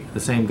worshiping the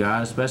same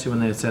God, especially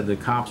when they said the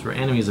Copts were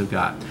enemies of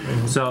God.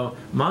 So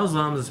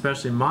Muslims,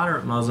 especially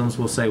moderate Muslims,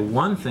 will say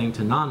one thing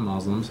to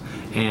non-Muslims,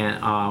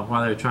 and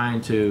while they're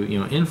trying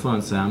to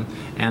influence them,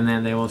 and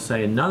then they will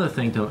say another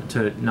thing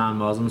to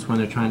non-Muslims when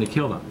they're trying to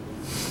kill them.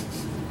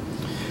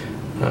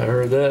 I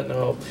heard that.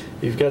 Now,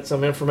 you've got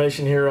some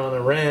information here on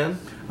Iran.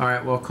 All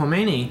right, well,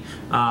 Khomeini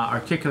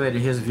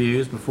articulated his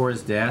views before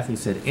his death. He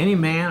said, any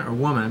man or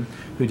woman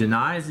who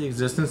denies the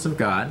existence of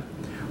God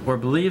or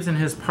believes in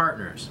his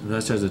partners,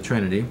 thus as a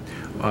Trinity,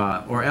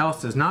 or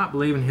else does not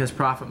believe in his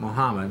prophet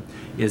Muhammad,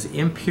 is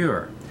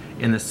impure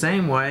in the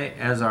same way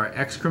as our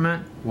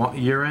excrement,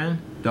 urine,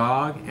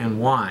 dog,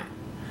 and wine.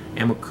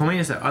 And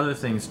Khomeini said other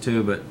things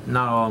too, but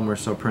not all of them were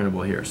so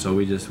printable here, so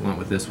we just went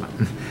with this one.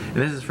 And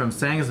this is from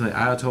Sayings of the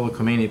Ayatollah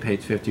Khomeini,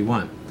 page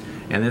 51.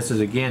 And this is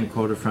again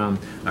quoted from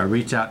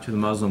Reach Out to the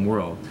Muslim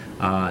World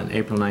in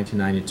April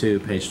 1992,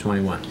 page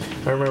 21.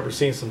 I remember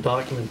seeing some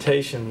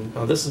documentation.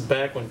 This is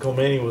back when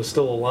Khomeini was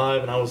still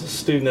alive, and I was a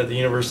student at the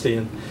university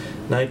in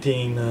the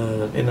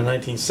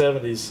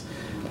 1970s.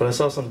 But I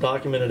saw some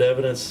documented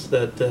evidence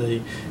that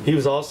he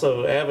was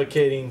also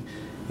advocating,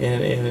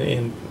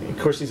 and of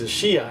course he's a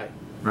Shiite.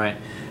 Right.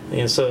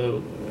 And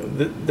so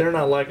they're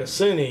not like a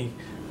Sunni,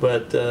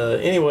 but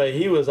anyway,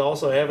 he was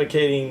also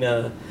advocating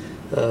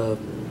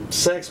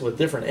sex with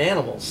different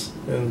animals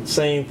and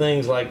saying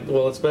things like,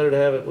 well, it's better to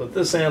have it with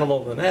this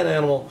animal than that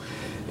animal.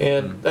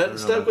 And that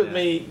stuck with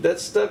me. That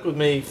stuck with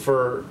me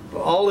for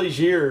all these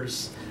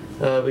years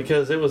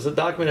because it was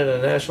documented in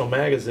a national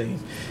magazine,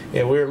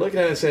 and we were looking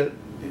at it and said,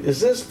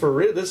 is this for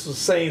real? This was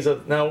sayings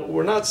of, now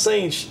we're not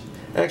saying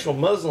actual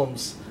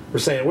Muslims were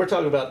saying, we're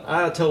talking about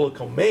Ayatollah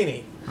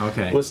Khomeini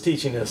was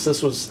teaching this.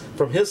 This was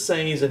from his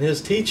sayings and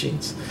his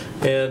teachings,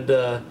 and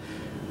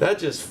that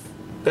just,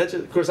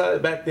 of course,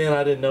 back then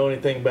I didn't know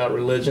anything about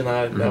religion.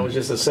 I was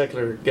just a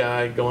secular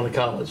guy going to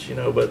college,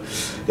 But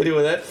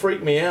anyway, that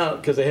freaked me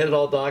out because they had it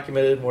all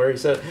documented, where he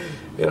said,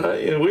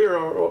 we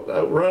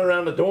were running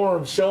around the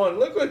dorms showing,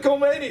 look what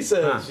Khomeini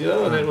says,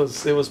 and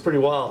it was pretty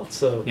wild.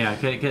 So yeah,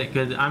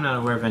 because I'm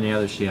not aware of any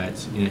other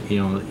Shiites,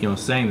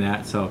 saying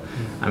that. So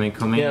I mean,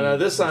 Khomeini. Yeah, now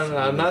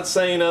I'm not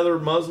saying other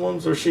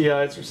Muslims or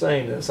Shiites are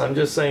saying this. I'm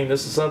just saying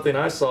this is something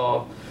I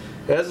saw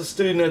as a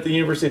student at the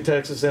University of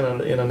Texas in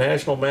a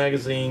national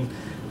magazine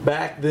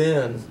back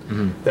then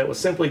that was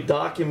simply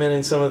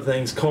documenting some of the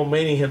things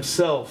Khomeini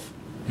himself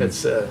had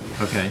said.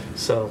 Okay.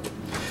 So,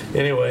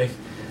 anyway,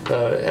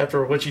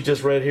 after what you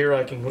just read here,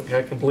 I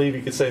can believe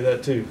you could say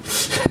that too.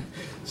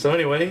 So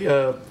anyway,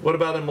 what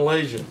about in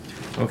Malaysia?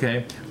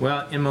 Okay,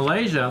 well, in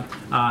Malaysia,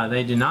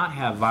 they do not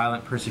have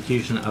violent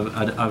persecution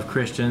of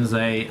Christians.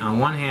 They, on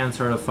one hand,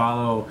 sort of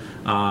follow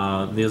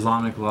the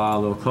Islamic law a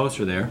little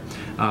closer there.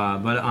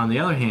 But on the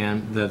other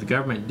hand, the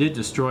government did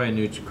destroy a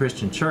new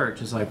Christian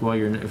church. It's like, well,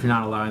 if you're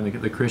not allowing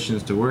the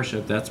Christians to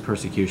worship, that's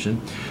persecution.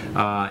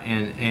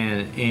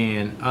 Otherwise,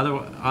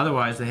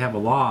 they have a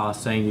law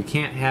saying you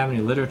can't have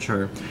any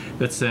literature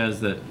that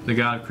says that the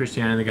God of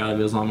Christianity and the God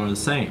of Islam are the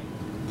same.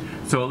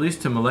 So at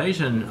least to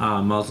Malaysian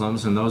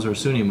Muslims, and those are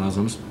Sunni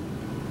Muslims,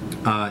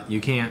 you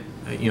can't,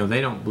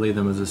 they don't believe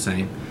them as the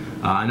same.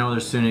 I know they're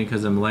Sunni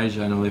because in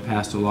Malaysia, I know they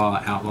passed a law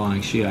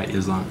outlawing Shiite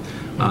Islam.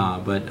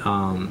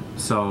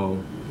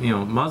 So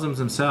Muslims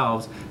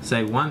themselves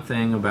say one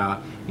thing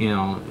about,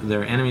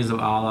 they're enemies of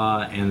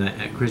Allah, and the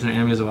Christians are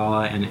enemies of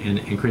Allah,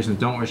 and Christians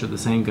don't worship the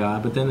same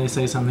God, but then they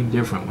say something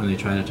different when they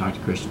try to talk to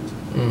Christians.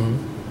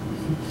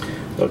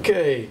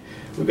 Okay.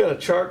 We've got a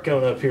chart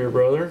coming up here,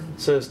 brother.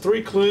 It says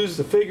 3 clues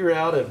to figure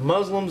out if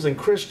Muslims and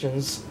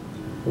Christians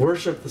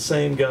worship the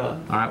same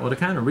God. All right, well, to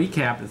kind of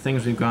recap the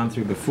things we've gone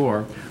through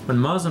before, when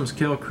Muslims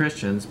kill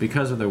Christians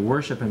because of their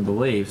worship and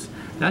beliefs,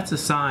 that's a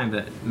sign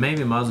that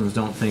maybe Muslims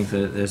don't think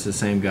that it's the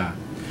same God.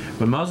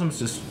 When Muslims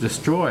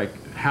destroy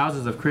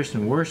houses of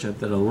Christian worship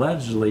that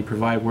allegedly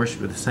provide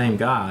worship to the same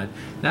God,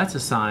 that's a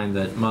sign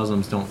that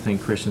Muslims don't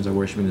think Christians are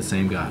worshiping the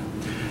same God.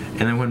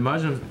 And then when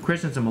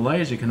Christians in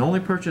Malaysia can only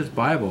purchase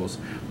Bibles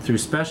through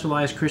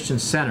specialized Christian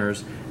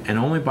centers, and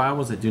only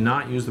Bibles that do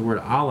not use the word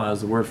Allah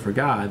as the word for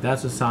God,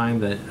 that's a sign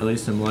that, at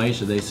least in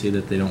Malaysia, they see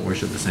that they don't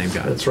worship the same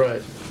God. That's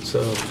right.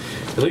 So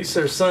at least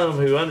there's some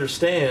who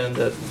understand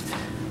that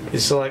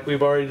it's like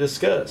we've already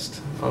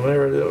discussed.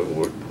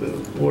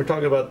 We're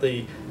talking about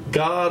the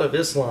God of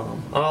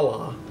Islam,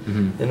 Allah,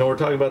 and then we're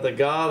talking about the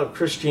God of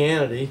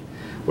Christianity.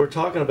 We're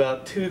talking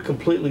about 2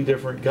 completely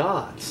different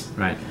gods.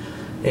 Right.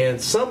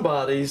 And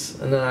somebody's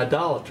an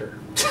idolater.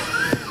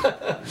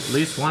 At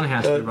least one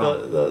has to be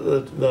wrong.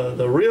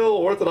 The real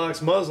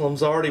Orthodox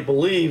Muslims already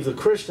believe the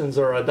Christians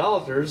are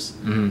idolaters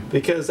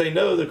because they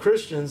know the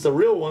Christians, the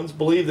real ones,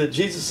 believe that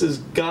Jesus is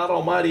God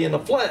Almighty in the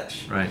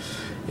flesh. Right.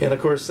 And of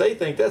course they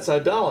think that's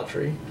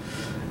idolatry.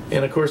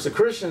 And of course the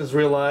Christians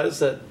realize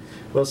that,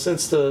 well,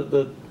 since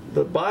the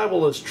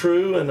Bible is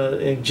true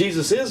and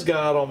Jesus is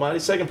God Almighty,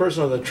 second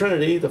person of the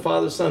Trinity, the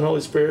Father, Son,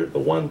 Holy Spirit, the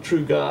one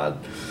true God,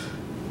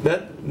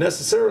 that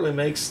necessarily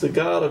makes the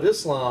God of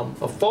Islam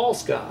a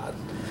false God.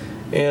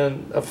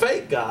 and a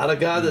fake God, a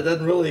God that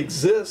doesn't really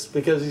exist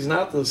because he's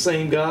not the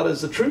same God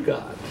as the true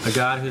God. A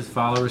God whose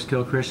followers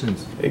kill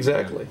Christians.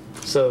 Exactly.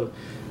 Yeah. So,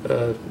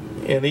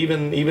 and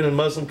even in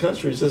Muslim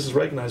countries, this is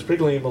recognized,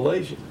 particularly in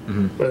Malaysia,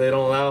 where they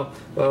don't allow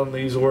them to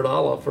use the word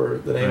Allah for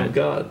the name of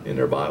God in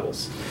their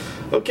Bibles.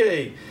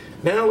 Okay,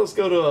 now let's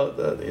go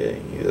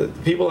to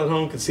people at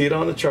home can see it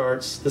on the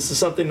charts. This is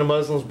something the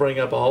Muslims bring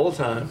up all the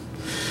time,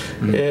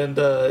 and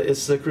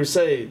it's the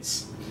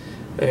Crusades.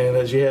 And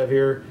as you have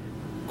here,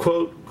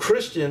 quote,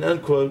 Christian,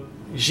 unquote,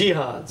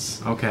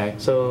 jihads. Okay.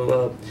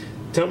 So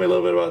tell me a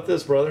little bit about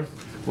this, brother.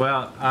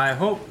 Well, I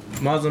hope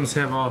Muslims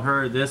have all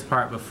heard this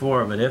part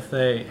before, but if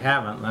they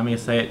haven't, let me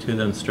say it to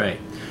them straight.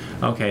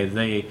 Okay,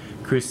 the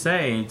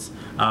Crusades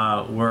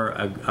were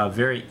a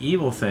very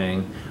evil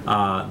thing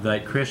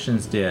that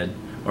Christians did,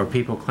 or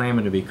people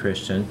claiming to be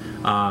Christian.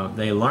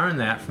 They learned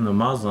that from the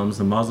Muslims.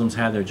 The Muslims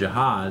had their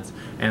jihads,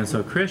 and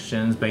so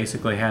Christians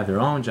basically had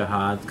their own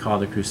jihad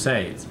called the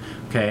Crusades.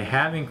 Okay,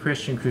 having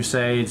Christian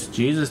crusades,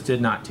 Jesus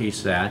did not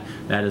teach that.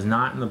 That is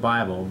not in the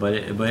Bible, but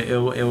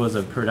it was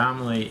a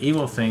predominantly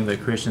evil thing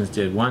that Christians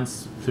did.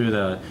 Once through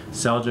the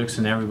Seljuks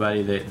and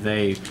everybody,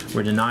 they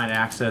were denied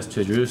access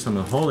to Jerusalem,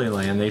 the Holy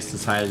Land, they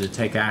decided to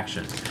take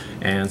action.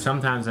 And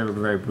sometimes they were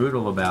very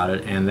brutal about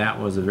it, and that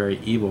was a very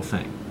evil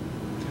thing.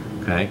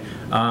 Okay,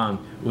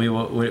 we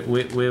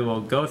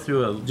will go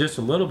through just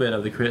a little bit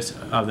of the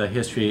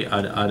history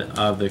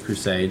of the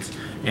Crusades,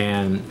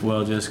 and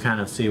we'll just kind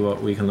of see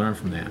what we can learn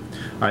from that.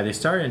 All right, they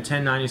started in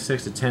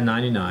 1096 to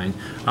 1099.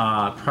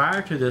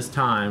 Prior to this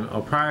time,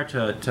 or prior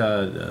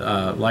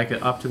to like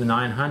up to the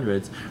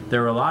 900s,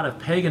 there were a lot of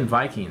pagan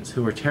Vikings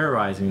who were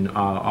terrorizing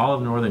all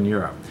of northern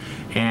Europe.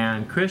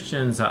 And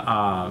Christians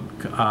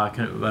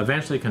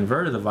eventually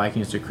converted the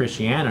Vikings to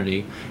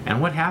Christianity. And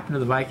what happened to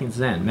the Vikings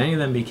then? Many of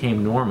them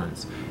became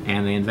Normans,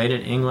 and they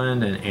invaded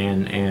England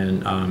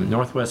and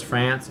northwest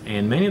France,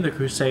 and many of the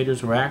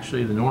Crusaders were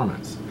actually the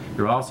Normans.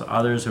 There were also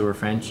others who were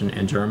French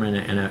and German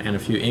and a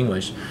few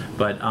English.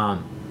 But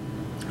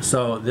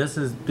so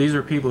these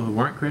are people who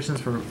weren't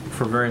Christians for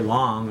very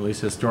long, at least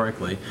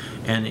historically,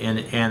 and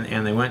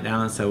they went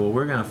down and said, well,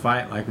 we're going to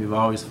fight like we've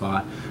always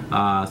fought,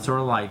 sort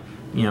of like,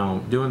 you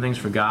know, doing things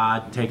for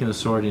God, taking the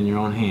sword in your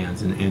own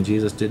hands, and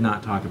Jesus did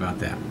not talk about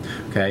that.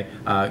 Okay,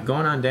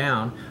 going on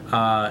down,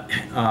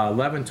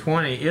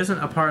 1120 isn't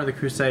a part of the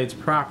Crusades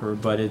proper,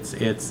 but it's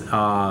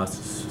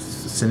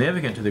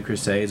significant to the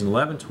Crusades. In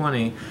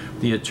 1120,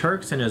 the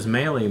Turks and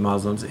Ismaili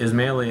Muslims,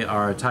 Ismaili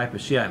are a type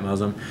of Shiite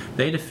Muslim,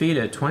 they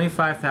defeated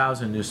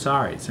 25,000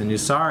 Nusaris, and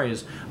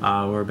Nusaris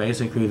were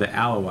basically the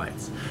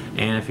Alawites.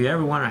 And if you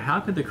ever wonder,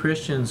 how could the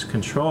Christians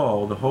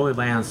control the Holy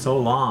Land so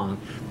long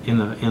in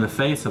the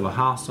face of a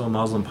hostile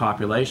Muslim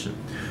population?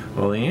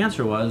 Well, the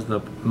answer was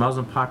the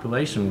Muslim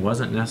population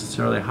wasn't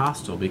necessarily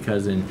hostile,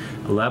 because in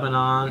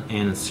Lebanon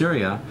and in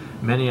Syria,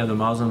 many of the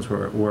Muslims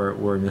were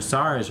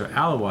Nusaris or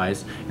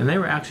Alawites, and they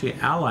were actually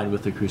allied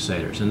with the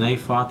Crusaders, and they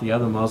fought the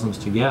other Muslims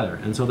together.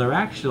 And so they're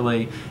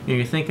actually,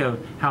 you think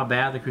of how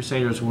bad the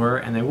Crusaders were,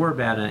 and they were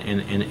bad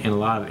in a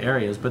lot of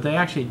areas, but they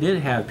actually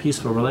did have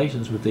peaceful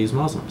relations with these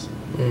Muslims.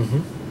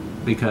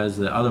 Because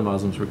the other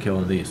Muslims were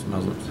killing these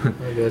Muslims.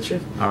 I got you.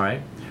 All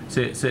right.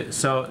 So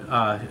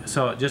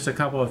just a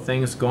couple of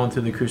things going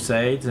through the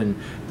Crusades, and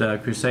the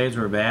Crusades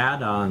were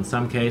bad. In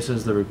some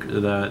cases,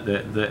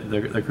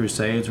 the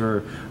Crusades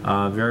were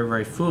very,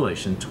 very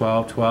foolish. In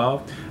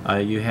 1212,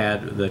 you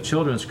had the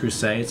Children's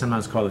Crusade,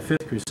 sometimes called the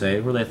Fifth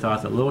Crusade, where they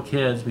thought that little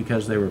kids,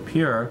 because they were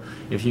pure,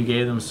 if you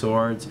gave them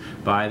swords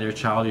by their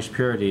childish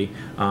purity,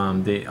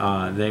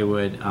 they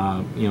would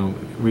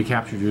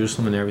recapture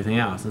Jerusalem and everything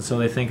else. And so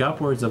they think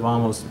upwards of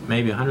almost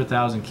maybe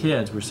 100,000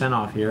 kids were sent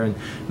off here, and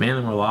many of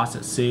them were lost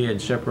at sea and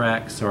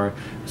shipwrecks, or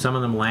some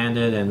of them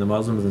landed and the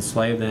Muslims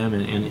enslaved them,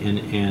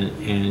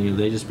 and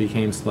they just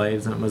became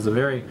slaves. And it was a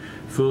very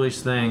foolish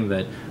thing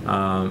that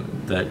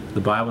that the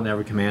Bible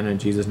never commanded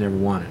and Jesus never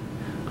wanted.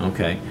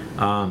 Okay.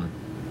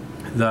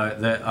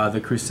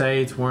 The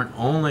Crusades weren't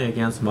only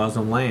against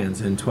Muslim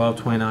lands. In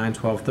 1229,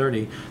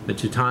 1230, the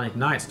Teutonic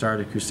Knights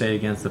started a crusade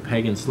against the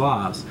pagan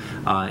Slavs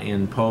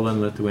in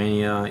Poland,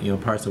 Lithuania,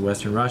 parts of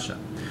Western Russia.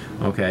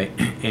 Okay,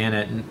 and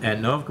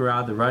at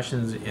Novgorod, the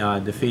Russians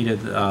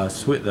defeated the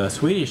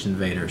Swedish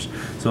invaders.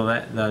 So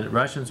that the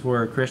Russians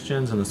were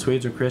Christians and the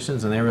Swedes were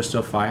Christians, and they were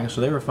still fighting.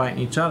 So they were fighting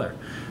each other.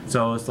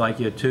 So it's like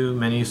you had too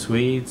many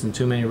Swedes and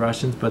too many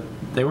Russians, but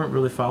they weren't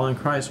really following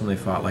Christ when they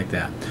fought like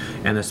that.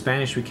 And the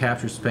Spanish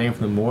recaptured Spain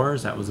from the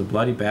Moors. That was a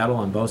bloody battle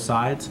on both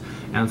sides.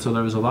 And so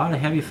there was a lot of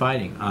heavy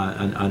fighting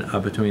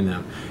between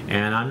them.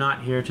 And I'm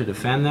not here to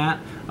defend that.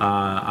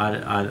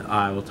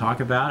 I will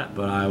talk about it,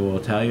 but I will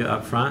tell you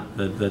up front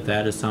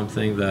that is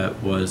something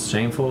that was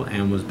shameful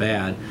and was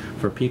bad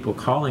for people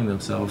calling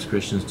themselves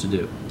Christians to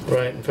do.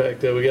 Right. In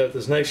fact, we got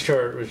this next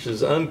chart, which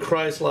is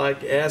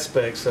unchristlike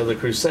aspects of the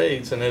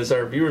Crusades. And as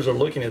our viewers are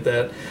looking at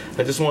that,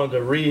 I just wanted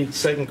to read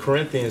 2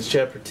 Corinthians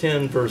chapter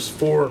 10, verse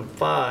 4 and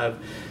 5.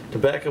 to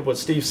back up what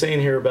Steve's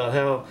saying here about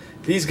how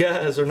these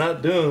guys are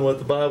not doing what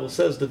the Bible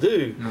says to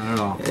do. Not at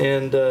all.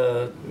 And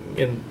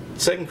in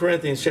 2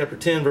 Corinthians chapter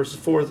 10, verses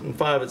 4 and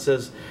 5, it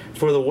says,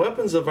 "For the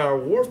weapons of our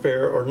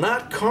warfare are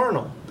not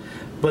carnal,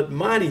 but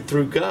mighty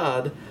through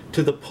God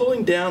to the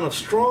pulling down of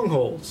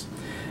strongholds,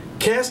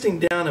 casting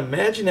down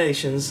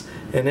imaginations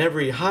and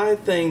every high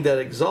thing that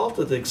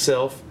exalteth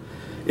itself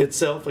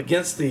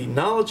against the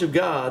knowledge of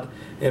God,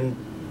 and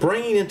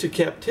bringing into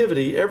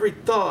captivity every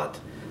thought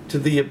to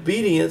the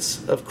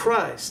obedience of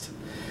Christ."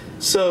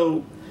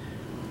 So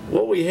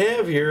what we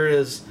have here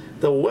is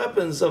the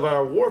weapons of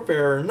our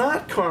warfare are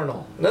not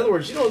carnal. In other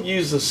words, you don't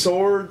use the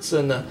swords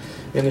and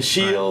the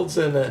shields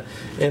and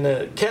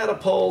the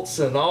catapults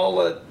and all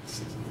that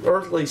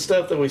earthly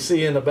stuff that we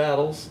see in the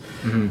battles.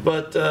 Mm-hmm.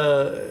 But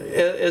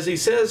as he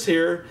says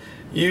here,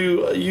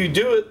 you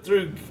do it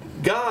through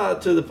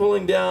God to the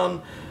pulling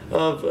down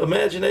of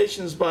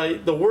imaginations by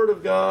the Word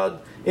of God.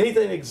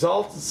 Anything that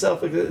exalts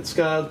itself against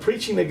God,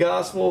 preaching the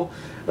gospel,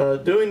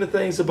 doing the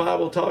things the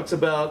Bible talks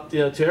about,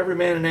 to every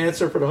man an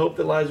answer for the hope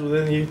that lies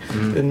within you,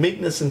 and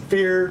meekness and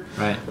fear.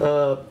 Right.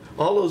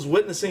 All those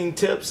witnessing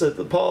tips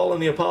that Paul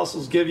and the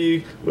apostles give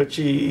you, which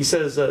he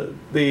says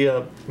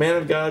the man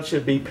of God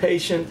should be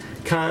patient,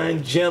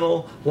 kind,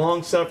 gentle,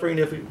 long-suffering,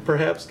 if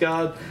perhaps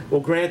God will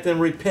grant them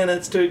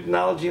repentance to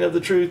acknowledging of the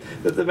truth,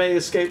 that they may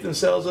escape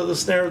themselves of the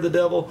snare of the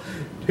devil,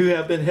 who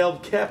have been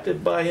held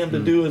captive by him to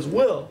do his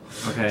will.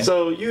 Okay.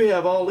 So you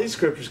have all these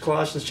scriptures,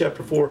 Colossians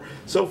chapter 4,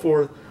 so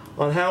forth,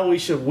 on how we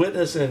should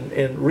witness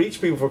and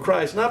reach people for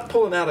Christ, not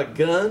pulling out a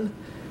gun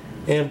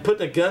and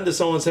putting a gun to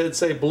someone's head and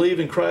say, "Believe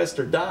in Christ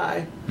or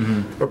die,"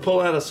 or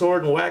pulling out a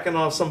sword and whacking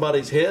off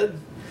somebody's head.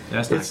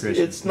 That's not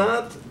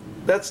Christian.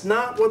 That's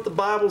not what the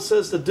Bible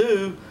says to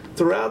do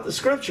throughout the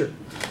Scripture.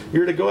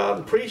 You're to go out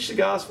and preach the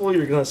gospel.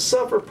 You're going to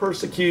suffer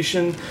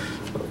persecution.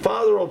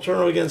 Father will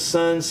turn against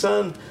son.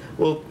 Son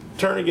will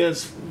turn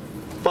against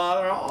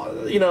father.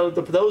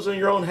 Those in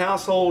your own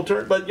household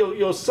turn. But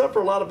you'll suffer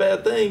a lot of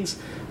bad things.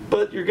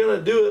 But you're going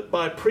to do it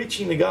by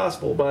preaching the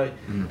gospel, by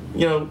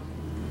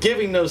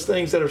giving those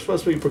things that are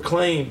supposed to be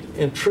proclaimed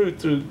in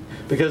truth,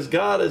 because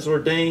God has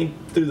ordained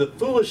through the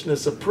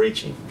foolishness of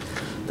preaching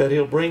that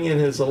He'll bring in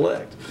His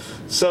elect.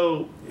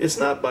 So it's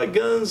not by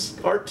guns,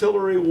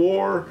 artillery,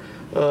 war,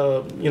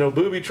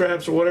 booby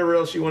traps, or whatever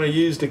else you want to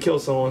use to kill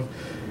someone.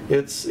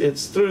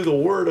 It's through the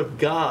Word of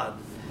God.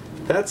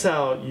 That's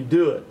how you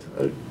do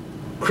it.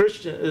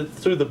 Christian,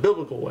 through the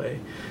biblical way.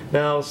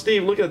 Now,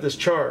 Steve, look at this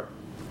chart.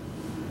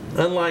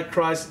 Unlike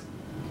Christ's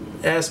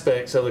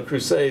aspects of the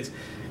Crusades,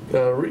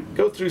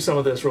 go through some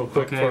of this real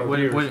quick for our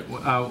viewers.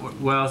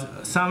 Well,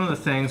 some of the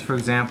things, for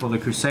example, the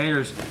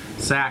Crusaders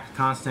sacked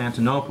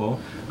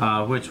Constantinople,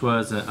 which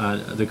was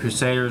the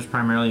Crusaders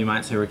primarily, you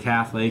might say, were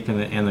Catholic,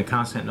 and the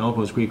Constantinople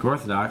was Greek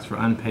Orthodox for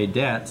unpaid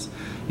debts.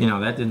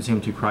 That didn't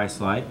seem too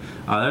Christ-like.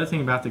 The other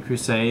thing about the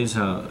Crusades,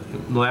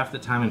 left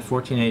at the time in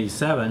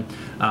 1487,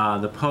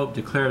 the Pope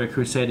declared a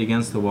crusade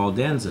against the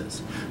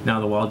Waldenses. Now,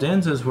 the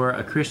Waldenses were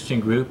a Christian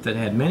group that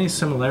had many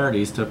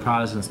similarities to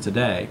Protestants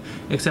today,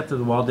 except that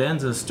the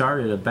Waldenses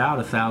started about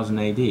 1000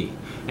 AD.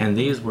 And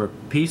these were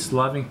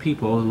peace-loving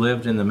people who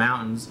lived in the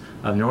mountains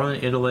of northern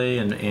Italy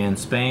and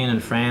Spain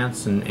and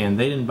France, and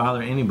they didn't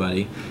bother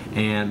anybody.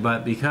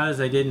 But because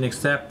they didn't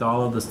accept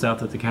all of the stuff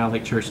that the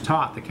Catholic Church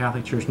taught, the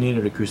Catholic Church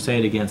needed a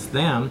crusade against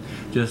them,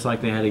 just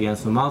like they had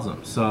against the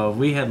Muslims. So if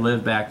we had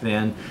lived back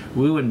then,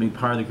 we wouldn't be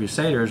part of the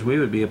Crusaders, we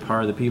would be a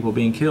part of the people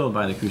being killed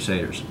by the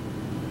Crusaders.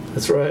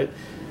 That's right.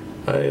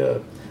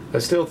 I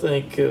still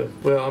think,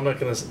 I'm not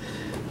going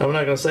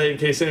to say in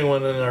case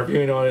anyone in our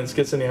viewing audience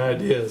gets any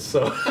ideas.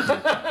 So.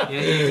 But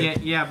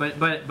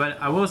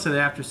I will say that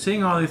after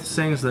seeing all these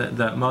things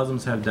that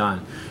Muslims have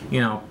done,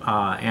 and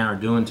are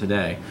doing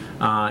today,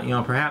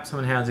 perhaps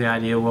someone has the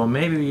idea, well,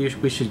 maybe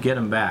we should get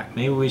them back.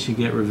 Maybe we should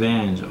get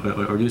revenge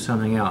or do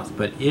something else.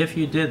 But if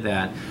you did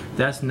that,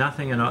 that's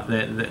nothing at all.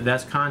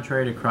 That's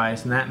contrary to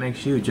Christ, and that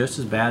makes you just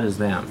as bad as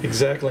them.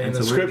 Exactly, and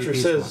the Scripture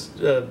says,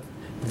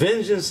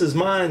 "Vengeance is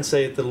mine,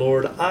 saith the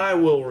Lord, I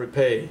will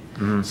repay."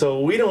 Mm-hmm. So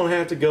we don't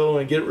have to go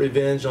and get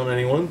revenge on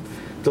anyone.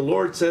 The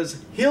Lord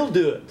says He'll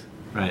do it.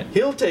 Right.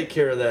 He'll take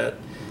care of that.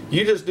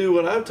 You just do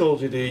what I've told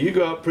you to do. You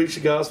go out, preach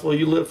the gospel,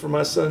 you live for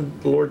my Son,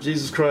 the Lord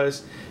Jesus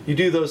Christ. You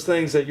do those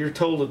things that you're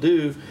told to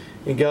do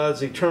in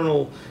God's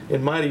eternal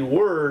and mighty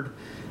Word,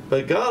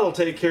 but God will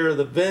take care of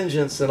the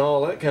vengeance and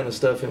all that kind of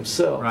stuff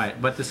Himself. Right,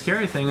 but the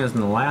scary thing is, in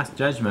the last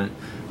judgment,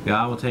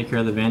 God will take care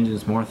of the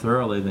vengeance more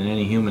thoroughly than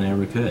any human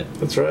ever could.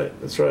 That's right.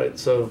 That's right.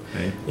 So,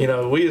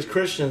 we as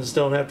Christians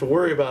don't have to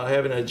worry about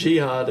having a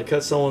jihad to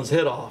cut someone's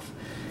head off.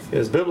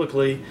 Because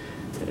biblically,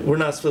 we're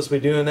not supposed to be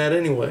doing that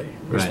anyway.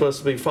 We're supposed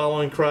to be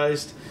following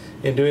Christ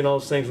and doing all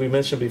those things we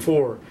mentioned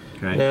before.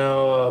 Right.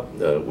 Now,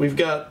 we've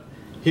got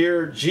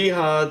here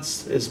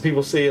jihads, as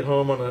people see at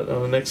home on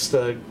the next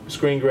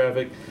screen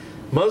graphic.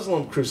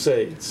 Muslim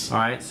crusades. All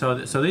right, so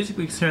these would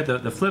be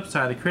considered the flip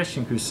side of the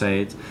Christian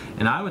crusades,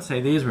 and I would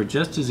say these were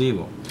just as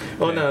evil.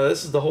 Oh, no,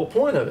 this is the whole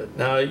point of it.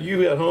 Now,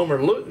 you at home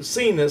are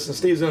seeing this, and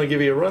Steve's going to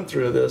give you a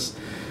run-through of this.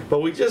 But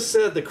we just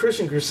said the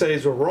Christian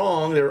crusades were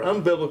wrong. They're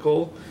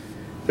unbiblical.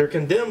 They're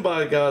condemned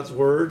by God's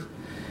word.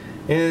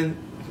 And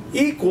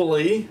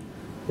equally,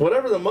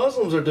 whatever the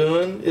Muslims are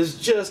doing is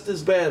just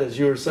as bad as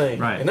you were saying.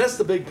 Right. And that's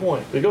the big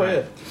point. But go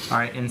ahead. All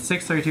right, in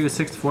 632 to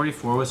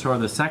 644 was sort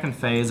of the second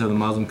phase of the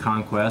Muslim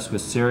conquest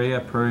with Syria,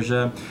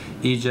 Persia,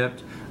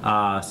 Egypt,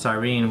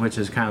 Cyrene, which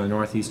is kind of the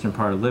northeastern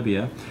part of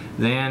Libya.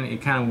 Then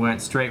it kind of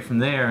went straight from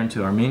there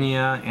into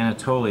Armenia,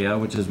 Anatolia,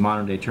 which is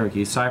modern-day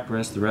Turkey,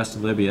 Cyprus, the rest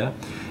of Libya.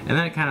 And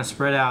then it kind of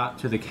spread out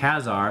to the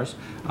Khazars,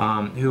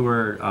 who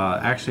were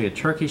actually a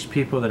Turkish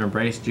people that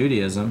embraced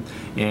Judaism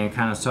in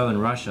kind of southern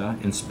Russia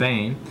and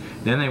Spain.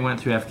 Then they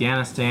went through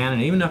Afghanistan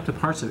and even up to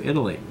parts of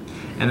Italy.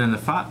 And then the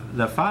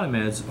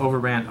Fatimids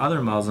overran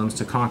other Muslims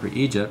to conquer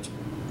Egypt.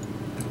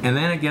 And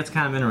then it gets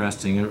kind of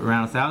interesting.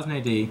 Around 1000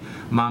 AD,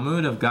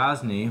 Mahmud of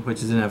Ghazni,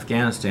 which is in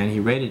Afghanistan, he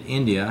raided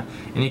India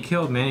and he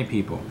killed many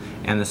people.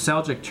 And the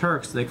Seljuk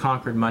Turks, they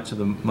conquered much of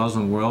the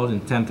Muslim world in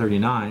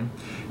 1039.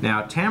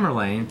 Now,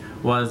 Tamerlane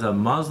was a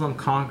Muslim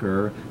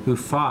conqueror who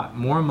fought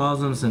more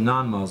Muslims than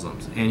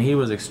non-Muslims, and he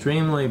was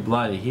extremely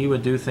bloody. He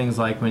would do things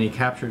like when he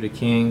captured a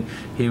king,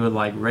 he would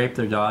like rape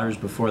their daughters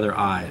before their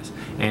eyes,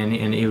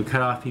 and he would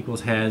cut off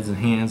people's heads and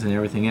hands and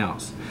everything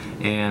else.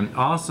 And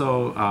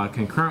also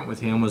concurrent with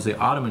him was the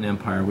Ottoman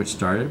Empire, which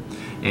started,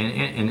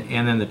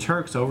 and then the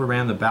Turks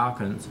overran the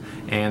Balkans,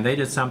 and they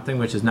did something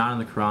which is not in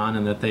the Quran,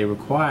 and that they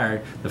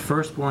required the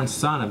firstborn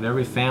son of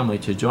every family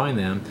to join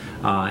them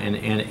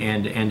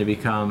and to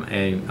become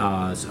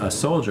a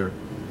soldier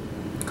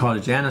called a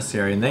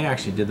janissary, and they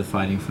actually did the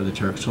fighting for the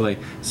Turks. So they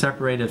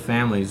separated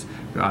families,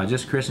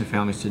 just Christian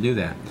families, to do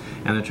that.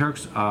 And the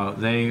Turks,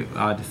 they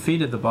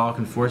defeated the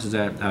Balkan forces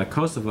at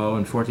Kosovo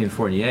in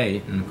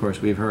 1448, and of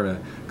course we've heard of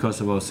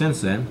Kosovo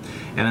since then.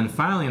 And then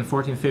finally in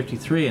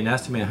 1453, an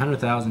estimated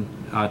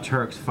 100,000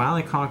 Turks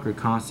finally conquered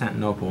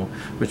Constantinople,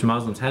 which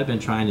Muslims had been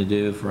trying to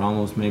do for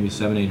almost maybe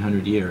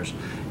 700-800 years,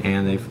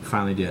 and they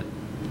finally did.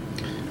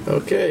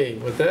 Okay,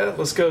 with that,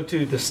 let's go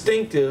to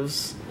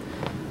distinctives.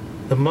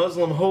 The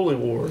Muslim Holy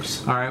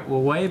Wars. All right,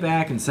 well, way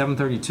back in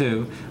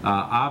 732,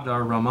 Abd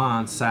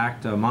ar-Rahman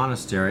sacked a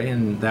monastery,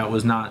 and that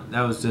was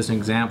just an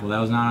example. That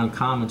was not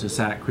uncommon to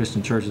sack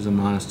Christian churches and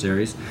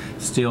monasteries,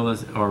 steal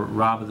or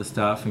rob the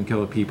stuff and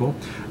kill the people.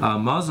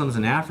 Muslims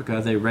in Africa,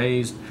 they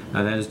razed,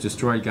 that is,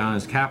 destroyed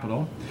Ghana's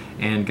capital,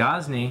 and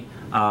Ghazni,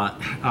 the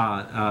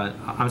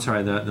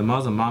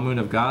Muslim Mahmud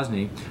of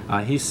Ghazni,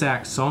 he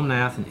sacked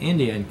Somnath in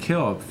India and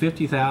killed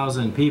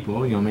 50,000 people,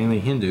 mainly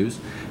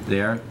Hindus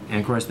there.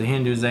 And of course the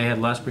Hindus, they had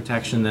less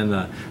protection than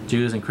the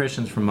Jews and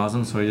Christians from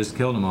Muslims, so he just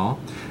killed them all.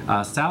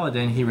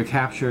 Saladin, he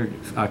recaptured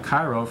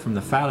Cairo from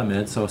the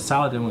Fatimids, so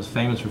Saladin was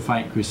famous for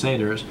fighting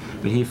crusaders,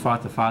 but he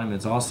fought the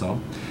Fatimids also.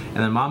 And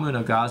then Mahmud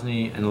of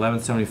Ghazni in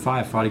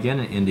 1175 fought again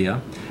in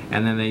India,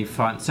 and then they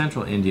fought in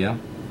central India.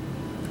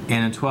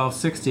 And in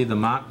 1260, the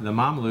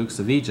Mamluks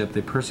of Egypt,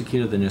 they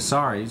persecuted the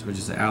Nisaris, which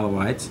is the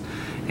Alawites,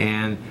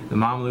 and the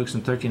Mamluks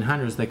in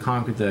 1300s, they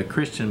conquered the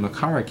Christian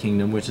Makkara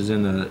kingdom, which is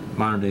in the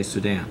modern-day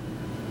Sudan.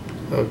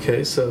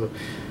 Okay, so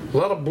a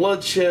lot of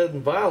bloodshed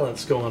and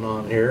violence going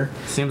on here.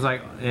 Seems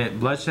like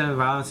bloodshed and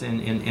violence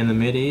in the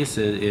Mideast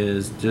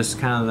is just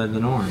kind of the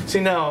norm.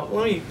 See, now,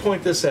 let me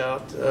point this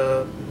out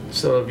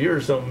so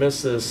viewers don't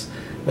miss this.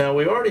 Now,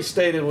 we already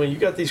stated when you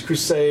got these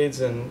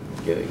crusades, and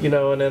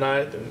and then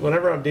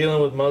whenever I'm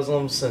dealing with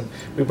Muslims and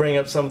we bring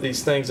up some of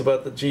these things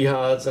about the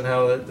jihads and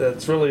how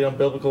that's really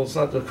unbiblical, it's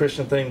not the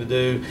Christian thing to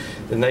do,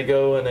 then they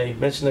go and they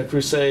mention the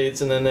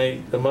crusades, and then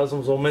the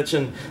Muslims will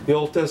mention the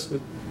Old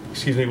Testament,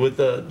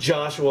 with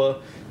Joshua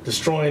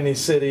destroying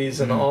these cities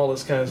and all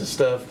this kinds of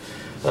stuff,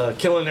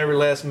 killing every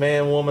last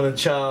man, woman, and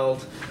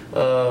child.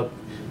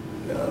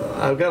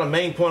 I've got a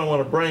main point I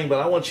want to bring, but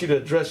I want you to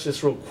address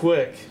this real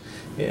quick.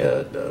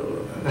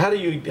 How do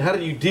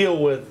you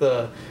deal with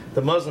the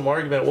Muslim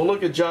argument? Well,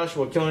 look at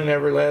Joshua killing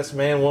every last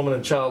man, woman,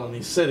 and child in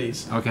these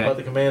cities by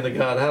the command of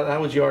God. How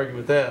would you argue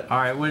with that? All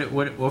right.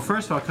 Well,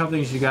 first of all, a couple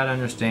things you got to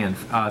understand.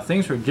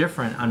 Things were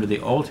different under the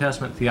Old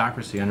Testament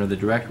theocracy, under the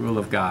direct rule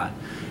of God,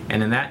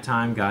 and in that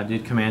time, God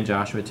did command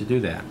Joshua to do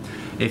that.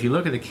 If you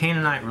look at the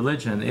Canaanite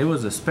religion, it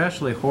was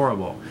especially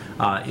horrible.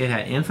 It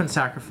had infant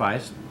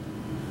sacrifice.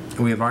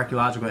 We have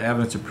archaeological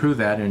evidence to prove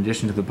that in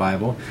addition to the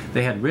Bible.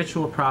 They had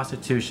ritual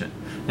prostitution.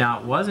 Now,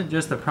 it wasn't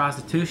just the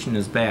prostitution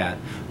is bad,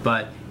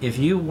 but if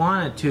you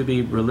wanted to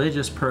be a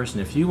religious person,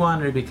 if you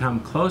wanted to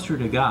become closer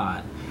to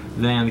God,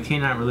 then the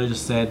Canaanite religion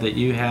said that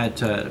you had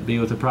to be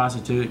with a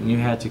prostitute and you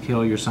had to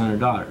kill your son or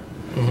daughter.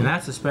 And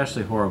that's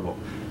especially horrible.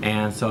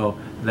 And so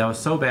that was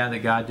so bad that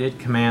God did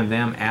command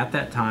them at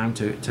that time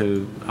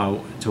to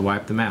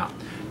wipe them out.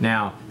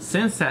 Now,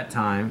 since that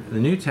time, the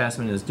New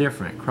Testament is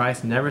different.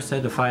 Christ never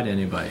said to fight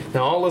anybody.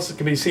 Now, all this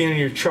can be seen in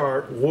your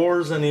chart,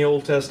 wars in the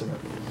Old Testament.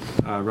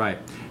 Right.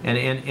 And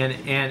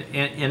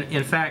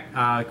in fact,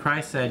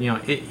 Christ said,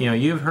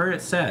 you've heard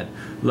it said,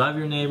 love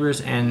your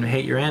neighbors and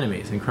hate your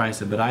enemies. And Christ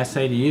said, but I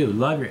say to you,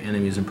 love your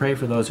enemies and pray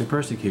for those who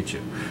persecute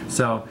you.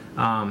 So,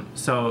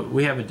 so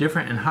we have a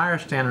different and higher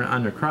standard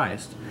under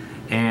Christ,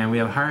 and we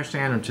have a higher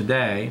standard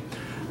today.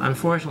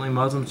 Unfortunately,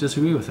 Muslims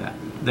disagree with that.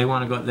 They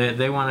want to go.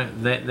 They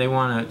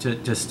want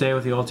to stay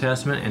with the Old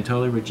Testament and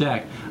totally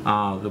reject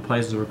the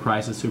places where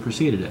Christ has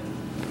superseded it.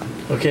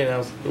 Okay,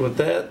 now with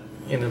that,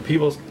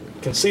 people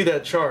can see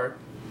that chart,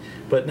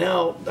 but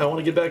now I want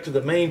to get back to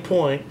the main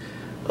point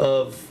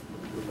of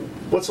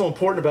what's so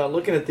important about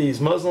looking at these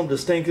Muslim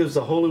distinctives,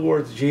 the holy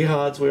wars,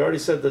 jihads. We already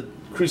said the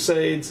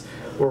Crusades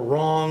were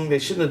wrong. They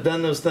shouldn't have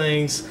done those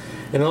things.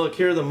 And look,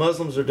 here the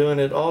Muslims are doing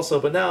it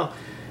also. But now,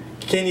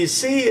 can you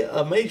see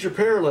a major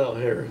parallel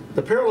here?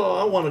 The parallel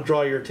I want to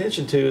draw your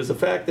attention to is the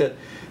fact that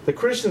the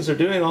Christians are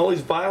doing all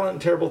these violent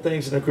and terrible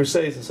things in the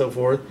Crusades and so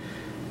forth,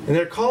 and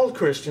they're called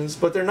Christians,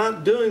 but they're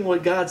not doing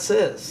what God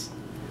says.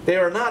 They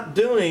are not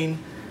doing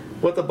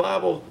what the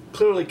Bible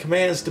clearly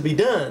commands to be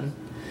done,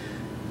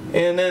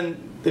 and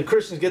then the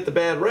Christians get the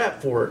bad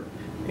rap for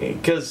it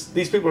because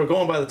these people are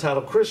going by the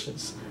title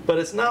Christians, but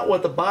it's not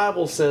what the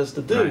Bible says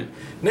to do. Right.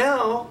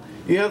 Now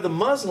you have the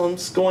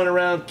Muslims going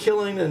around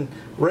killing and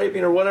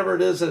raping or whatever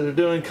it is that they're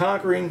doing,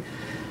 conquering,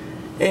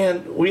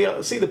 and we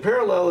see the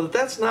parallel that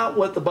that's not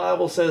what the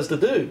Bible says to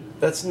do.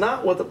 That's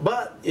not what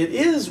but it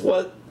is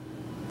what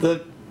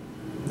the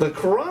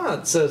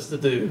Quran says to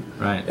do,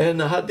 right, and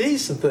the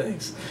Hadiths and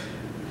things.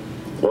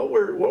 What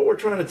we're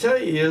trying to tell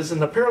you is,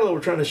 and the parallel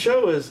we're trying to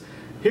show is,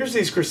 here's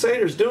these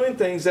Crusaders doing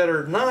things that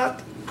are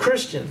not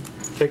Christian.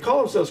 They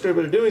call themselves Christian,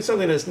 but they're doing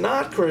something that's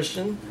not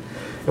Christian.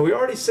 And we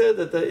already said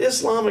that the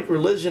Islamic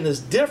religion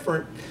is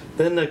different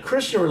than the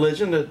Christian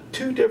religion. They're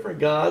two different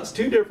gods,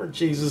 two different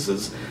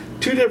Jesuses,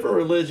 two different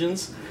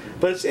religions.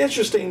 But it's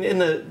interesting, in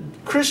the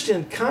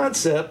Christian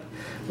concept,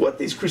 what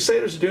these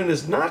Crusaders are doing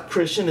is not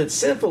Christian, it's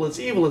sinful, it's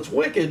evil, it's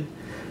wicked.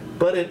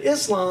 But in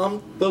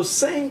Islam, those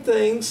same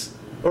things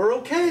are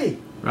okay.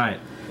 Right.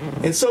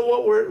 And so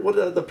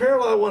the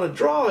parallel I want to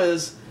draw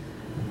is,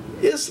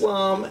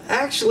 Islam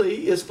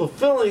actually is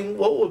fulfilling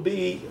what would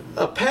be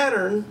a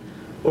pattern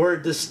or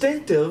a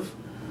distinctive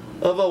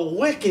of a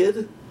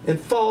wicked and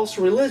false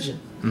religion.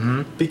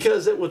 Mm-hmm.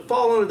 Because it would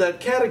fall under that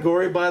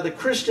category by the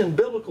Christian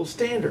biblical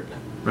standard.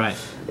 Right.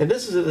 And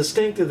this is a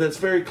distinctive that's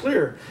very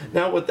clear.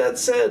 Now, with that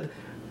said,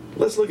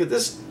 let's look at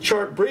this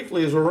chart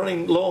briefly as we're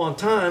running low on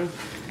time.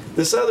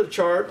 This other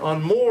chart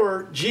on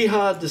more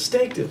jihad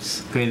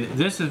distinctives. Okay,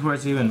 this is where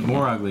it's even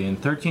more ugly. In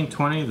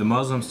 1320, the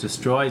Muslims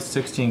destroyed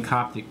 60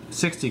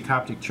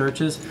 Coptic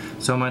churches.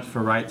 So much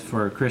for rights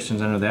for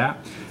Christians under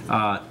that.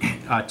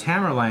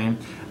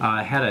 Tamerlane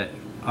had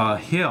a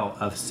hill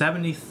of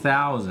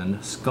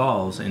 70,000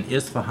 skulls in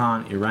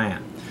Isfahan,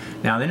 Iran.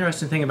 Now, the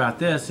interesting thing about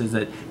this is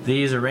that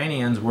these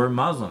Iranians were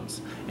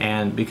Muslims,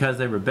 and because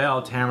they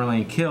rebelled,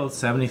 Tamerlane killed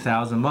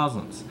 70,000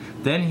 Muslims.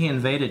 Then he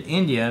invaded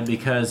India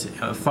because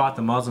fought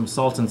the Muslim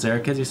sultans there,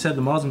 because he said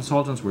the Muslim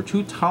sultans were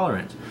too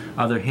tolerant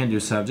of their Hindu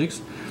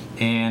subjects,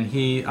 and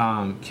he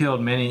killed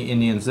many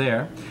Indians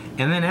there.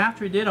 And then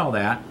after he did all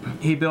that,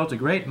 he built a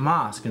great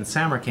mosque in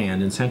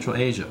Samarkand in Central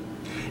Asia.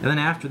 And then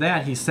after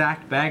that, he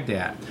sacked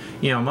Baghdad.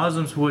 You know,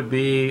 Muslims would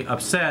be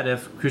upset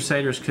if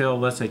Crusaders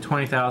killed, let's say,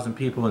 20,000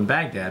 people in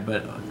Baghdad,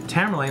 but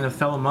Tamerlane, a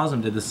fellow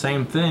Muslim, did the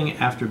same thing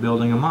after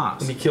building a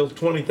mosque. And he killed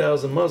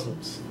 20,000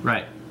 Muslims.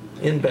 Right.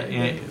 In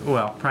Baghdad. And,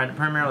 well,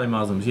 primarily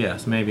Muslims,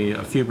 yes, maybe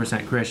a few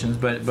percent Christians,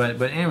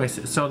 but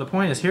anyways, so the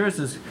point is, here's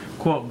this,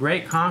 quote,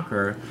 great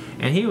conqueror,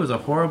 and he was a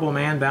horrible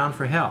man bound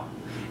for hell.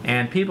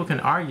 And people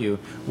can argue,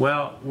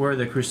 well, were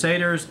the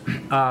Crusaders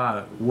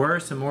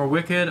worse and more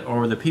wicked, or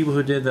were the people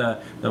who did the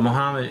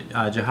Muhammad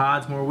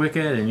jihads more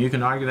wicked? And you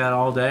can argue that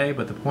all day,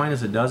 but the point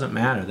is, it doesn't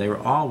matter. They were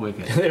all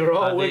wicked. They were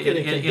all wicked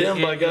and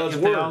condemned by God's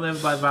word. If they all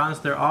live by violence,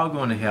 they're all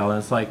going to hell.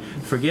 And it's like,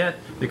 forget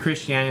the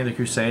Christianity of the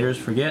Crusaders,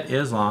 forget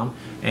Islam,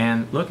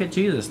 and look at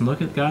Jesus and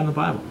look at God in the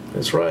Bible.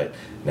 That's right.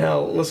 Now,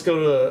 let's go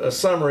to a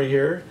summary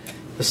here.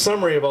 The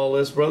summary of all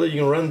this, brother,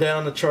 you can run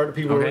down the chart that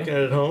people are looking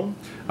at home.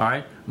 All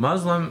right.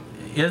 Islam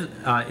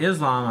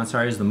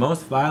is the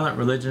most violent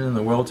religion in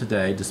the world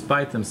today,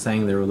 despite them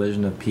saying they're a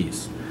religion of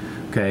peace.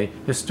 Okay,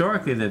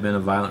 historically they've been a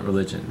violent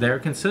religion. They're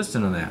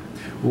consistent on that.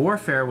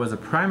 Warfare was the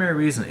primary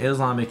reason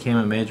Islam became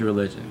a major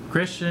religion.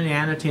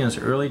 Christianity in its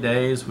early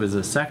days was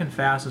the second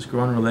fastest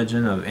growing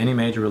religion of any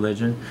major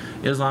religion.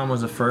 Islam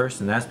was the first,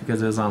 and that's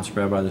because Islam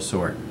spread by the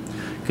sword.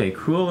 Okay,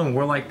 cruel and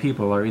warlike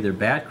people are either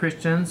bad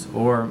Christians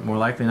or more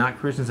likely not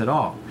Christians at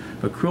all.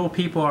 But cruel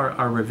people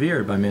are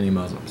revered by many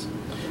Muslims.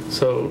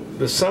 So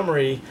the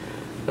summary,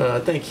 I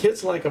think,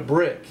 hits like a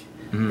brick.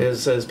 Mm-hmm.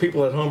 as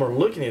people at home are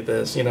looking at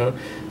this. You know,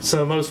 it's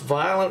the most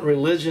violent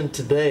religion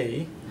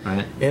today.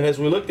 Right. And as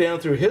we look down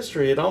through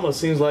history, it almost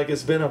seems like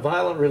it's been a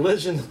violent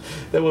religion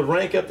that would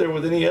rank up there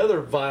with any other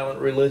violent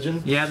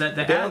religion. Yeah,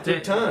 down through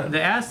time.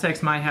 The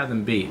Aztecs might have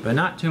them beat, but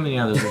not too many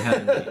others that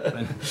have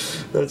them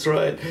beat. That's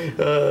right.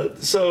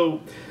 So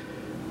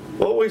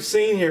what we've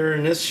seen here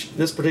in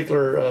this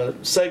particular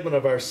segment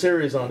of our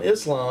series on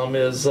Islam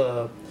is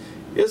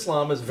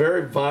Islam is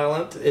very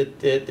violent.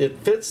 It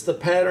fits the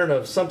pattern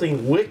of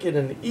something wicked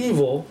and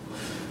evil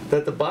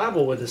that the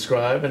Bible would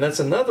describe, and that's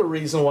another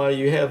reason why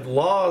you have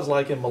laws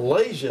like in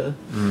Malaysia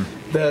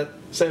that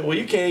say, well,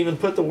 you can't even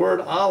put the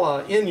word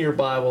Allah in your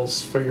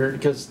Bibles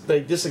because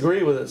they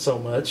disagree with it so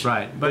much.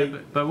 Right,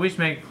 but we should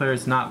make it clear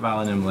it's not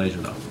violent in Malaysia,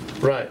 though.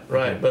 Right.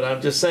 Okay. But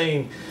I'm just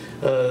saying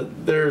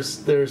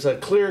there's a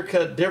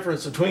clear-cut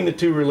difference between the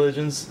two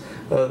religions.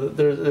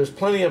 There's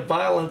plenty of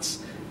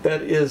violence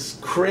that is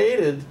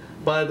created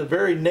by the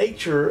very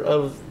nature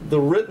of the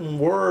written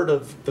word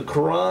of the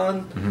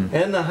Quran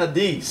and the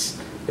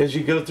Hadith. As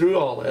you go through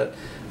all that,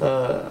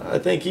 I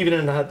think even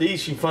in the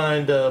Hadith you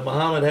find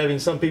Muhammad having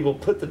some people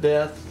put to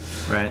death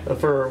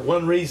for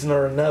one reason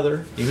or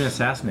another. Even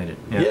assassinated.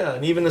 Yeah,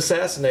 and even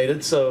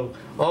assassinated. So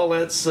all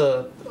that's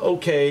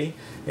okay,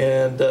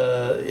 and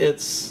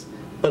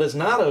but it's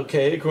not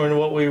okay according to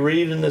what we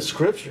read in the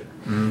Scripture.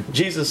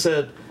 Jesus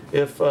said,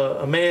 if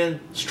a man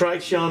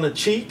strikes you on the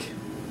cheek,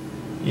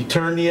 you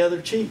turn the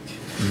other cheek.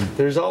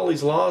 There's all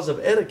these laws of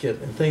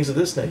etiquette and things of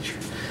this nature.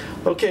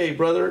 Okay,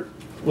 brother.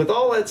 With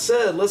all that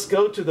said, let's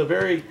go to the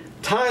very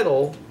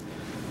title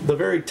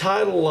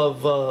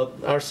of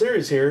our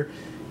series here.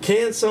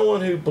 Can someone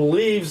who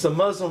believes the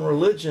Muslim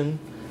religion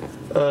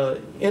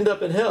end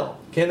up in hell?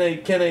 Can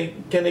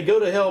they go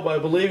to hell by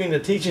believing the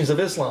teachings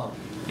of Islam?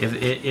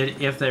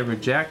 If they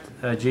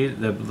reject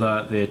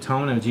the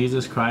atonement of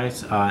Jesus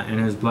Christ and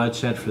His blood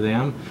shed for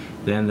them,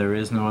 then there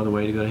is no other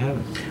way to go to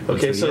heaven.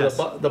 Okay, so yes.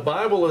 The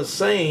Bible is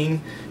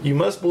saying you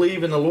must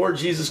believe in the Lord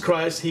Jesus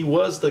Christ. He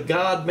was the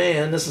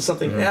God-man. This is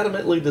something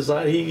adamantly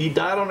desired. He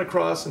died on the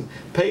cross and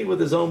paid with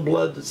His own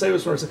blood to save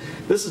us from our sin.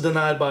 This is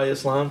denied by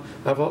Islam.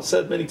 I've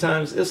said many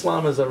times,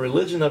 Islam is a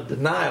religion of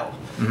denial.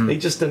 They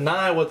just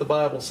deny what the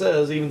Bible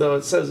says, even though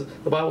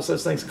the Bible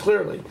says things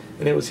clearly,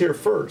 and it was here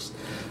first.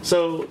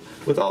 So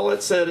with all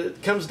that said,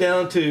 it comes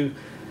down to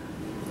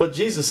what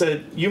Jesus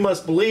said, you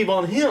must believe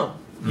on Him.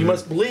 You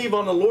must believe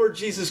on the Lord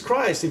Jesus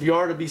Christ if you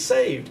are to be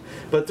saved.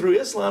 But through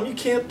Islam, you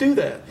can't do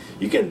that.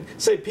 You can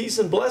say peace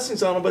and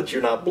blessings on Him, but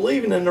you're not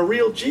believing in the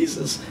real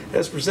Jesus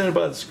as presented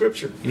by the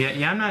Scripture.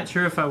 Yeah, I'm not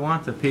sure if I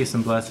want the peace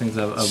and blessings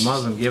of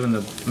Muslims, given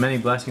the many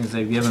blessings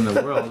they've given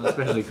the world,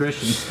 especially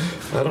Christians.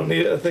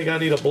 I think I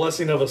need a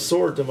blessing of a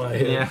sword to my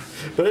head. Yeah.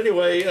 But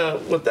anyway,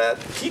 with that,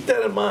 keep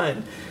that in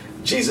mind.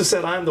 Jesus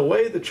said, I am the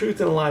way, the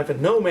truth, and the life,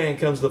 and no man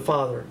comes to the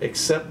Father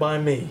except by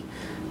me.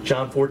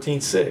 John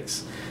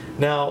 14:6.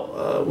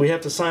 Now, we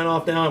have to sign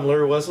off now. I'm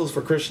Larry Wessels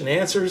for Christian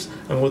Answers.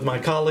 I'm with my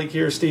colleague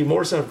here, Steve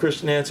Morrison of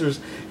Christian Answers.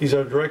 He's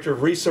our Director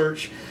of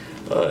Research.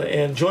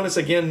 And join us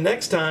again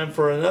next time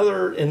for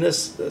another in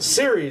this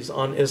series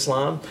on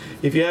Islam.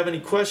 If you have any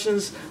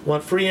questions,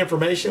 want free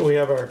information, we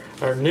have our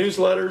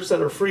newsletters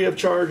that are free of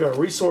charge, our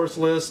resource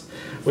list.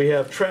 We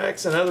have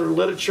tracts and other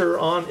literature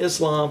on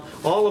Islam,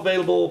 all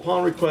available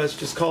upon request.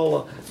 Just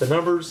call the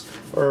numbers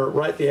or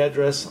write the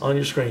address on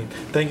your screen.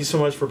 Thank you so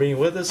much for being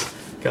with us.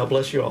 God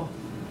bless you all.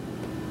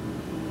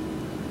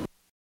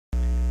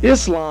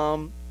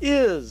 Islam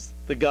is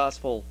the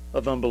gospel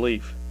of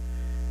unbelief.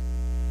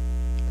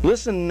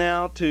 Listen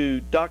now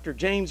to Dr.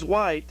 James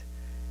White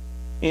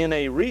in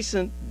a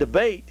recent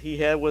debate he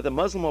had with a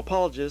Muslim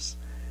apologist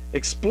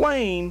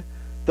explain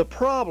the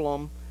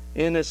problem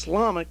in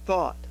Islamic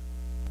thought.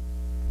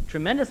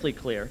 Tremendously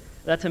clear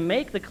that to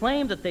make the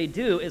claim that they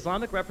do,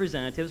 Islamic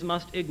representatives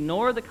must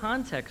ignore the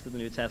context of the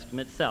New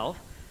Testament itself,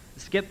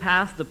 skip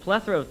past the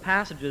plethora of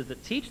passages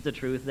that teach the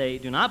truth they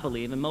do not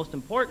believe, and most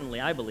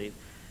importantly, I believe,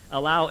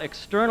 allow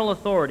external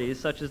authorities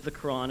such as the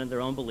Quran and their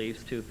own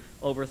beliefs to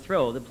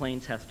overthrow the plain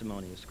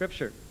testimony of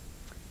Scripture.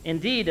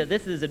 Indeed,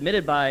 this is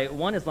admitted by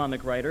one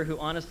Islamic writer who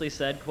honestly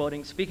said,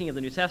 quoting, speaking of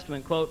the New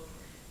Testament, quote,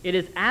 "It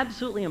is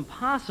absolutely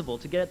impossible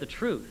to get at the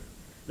true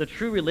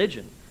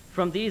religion,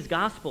 from these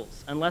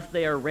Gospels unless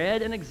they are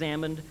read and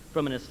examined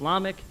from an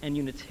Islamic and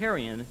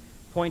Unitarian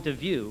point of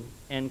view,"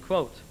 end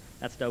quote.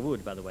 That's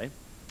Dawood, by the way.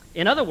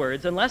 In other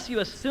words, unless you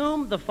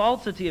assume the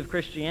falsity of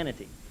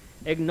Christianity,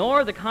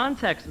 ignore the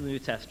context of the New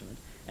Testament,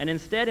 and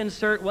instead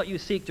insert what you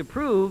seek to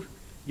prove,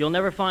 you'll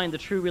never find the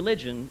true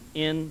religion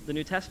in the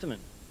New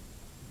Testament.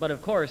 But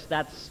of course,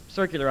 that's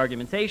circular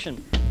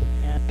argumentation.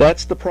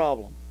 That's the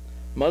problem.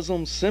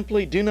 Muslims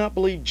simply do not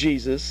believe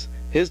Jesus,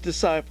 His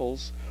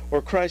disciples,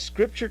 or Christ's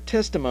Scripture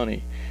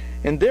testimony,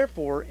 and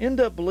therefore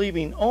end up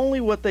believing only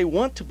what they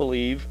want to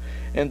believe,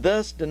 and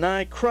thus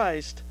deny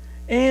Christ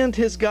and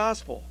His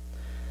gospel.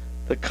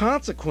 The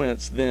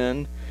consequence,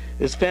 then,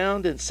 is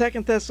found in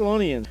 2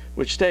 Thessalonians,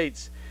 which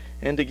states,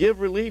 "And to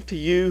give relief to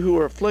you who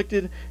are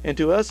afflicted, and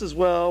to us as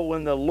well,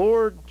 when the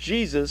Lord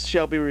Jesus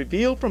shall be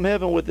revealed from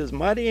heaven with His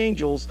mighty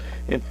angels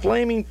in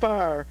flaming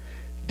fire,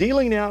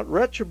 dealing out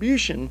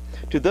retribution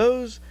to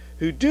those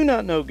who do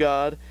not know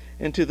God,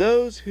 and to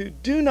those who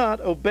do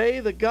not obey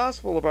the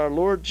gospel of our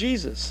Lord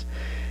Jesus.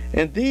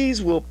 And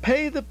these will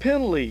pay the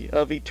penalty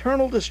of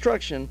eternal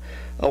destruction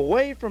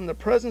away from the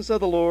presence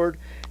of the Lord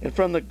and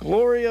from the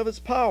glory of His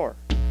power."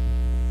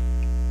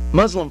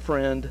 Muslim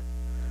friend,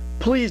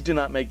 please do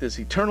not make this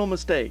eternal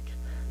mistake,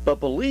 but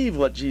believe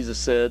what Jesus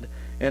said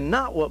and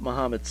not what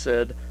Muhammad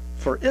said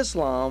For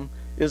Islam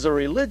is a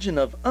religion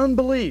of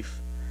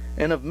unbelief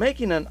and of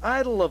making an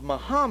idol of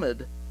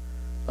Muhammad,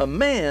 a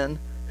man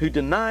who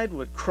denied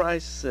what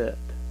Christ said.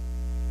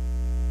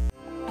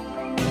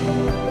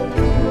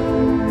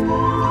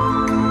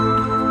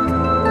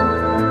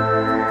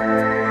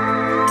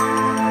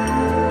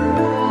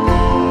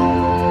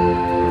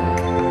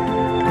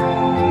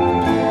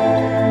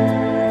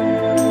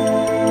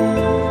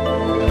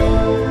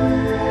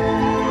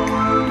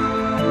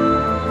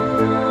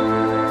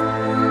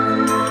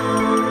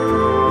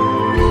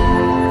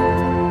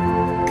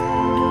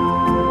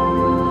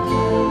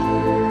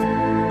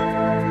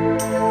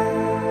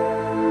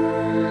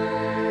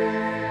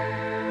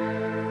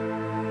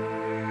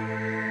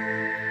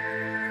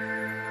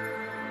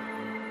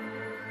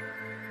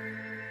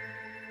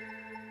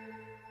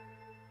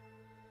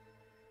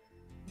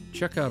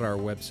 Check out our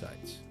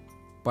websites.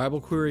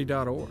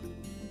 BibleQuery.org.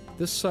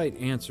 This site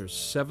answers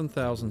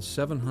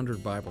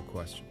 7,700 Bible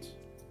questions.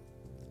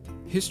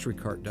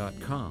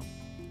 HistoryCart.com.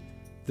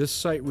 This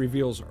site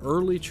reveals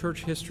early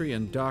church history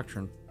and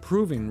doctrine,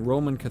 proving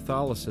Roman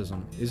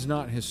Catholicism is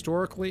not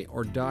historically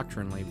or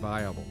doctrinally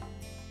viable.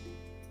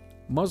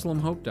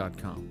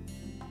 MuslimHope.com.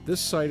 This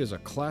site is a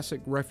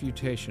classic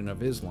refutation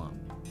of Islam,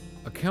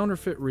 a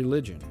counterfeit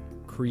religion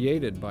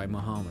created by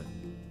Muhammad.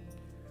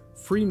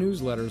 Free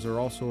newsletters are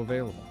also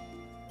available.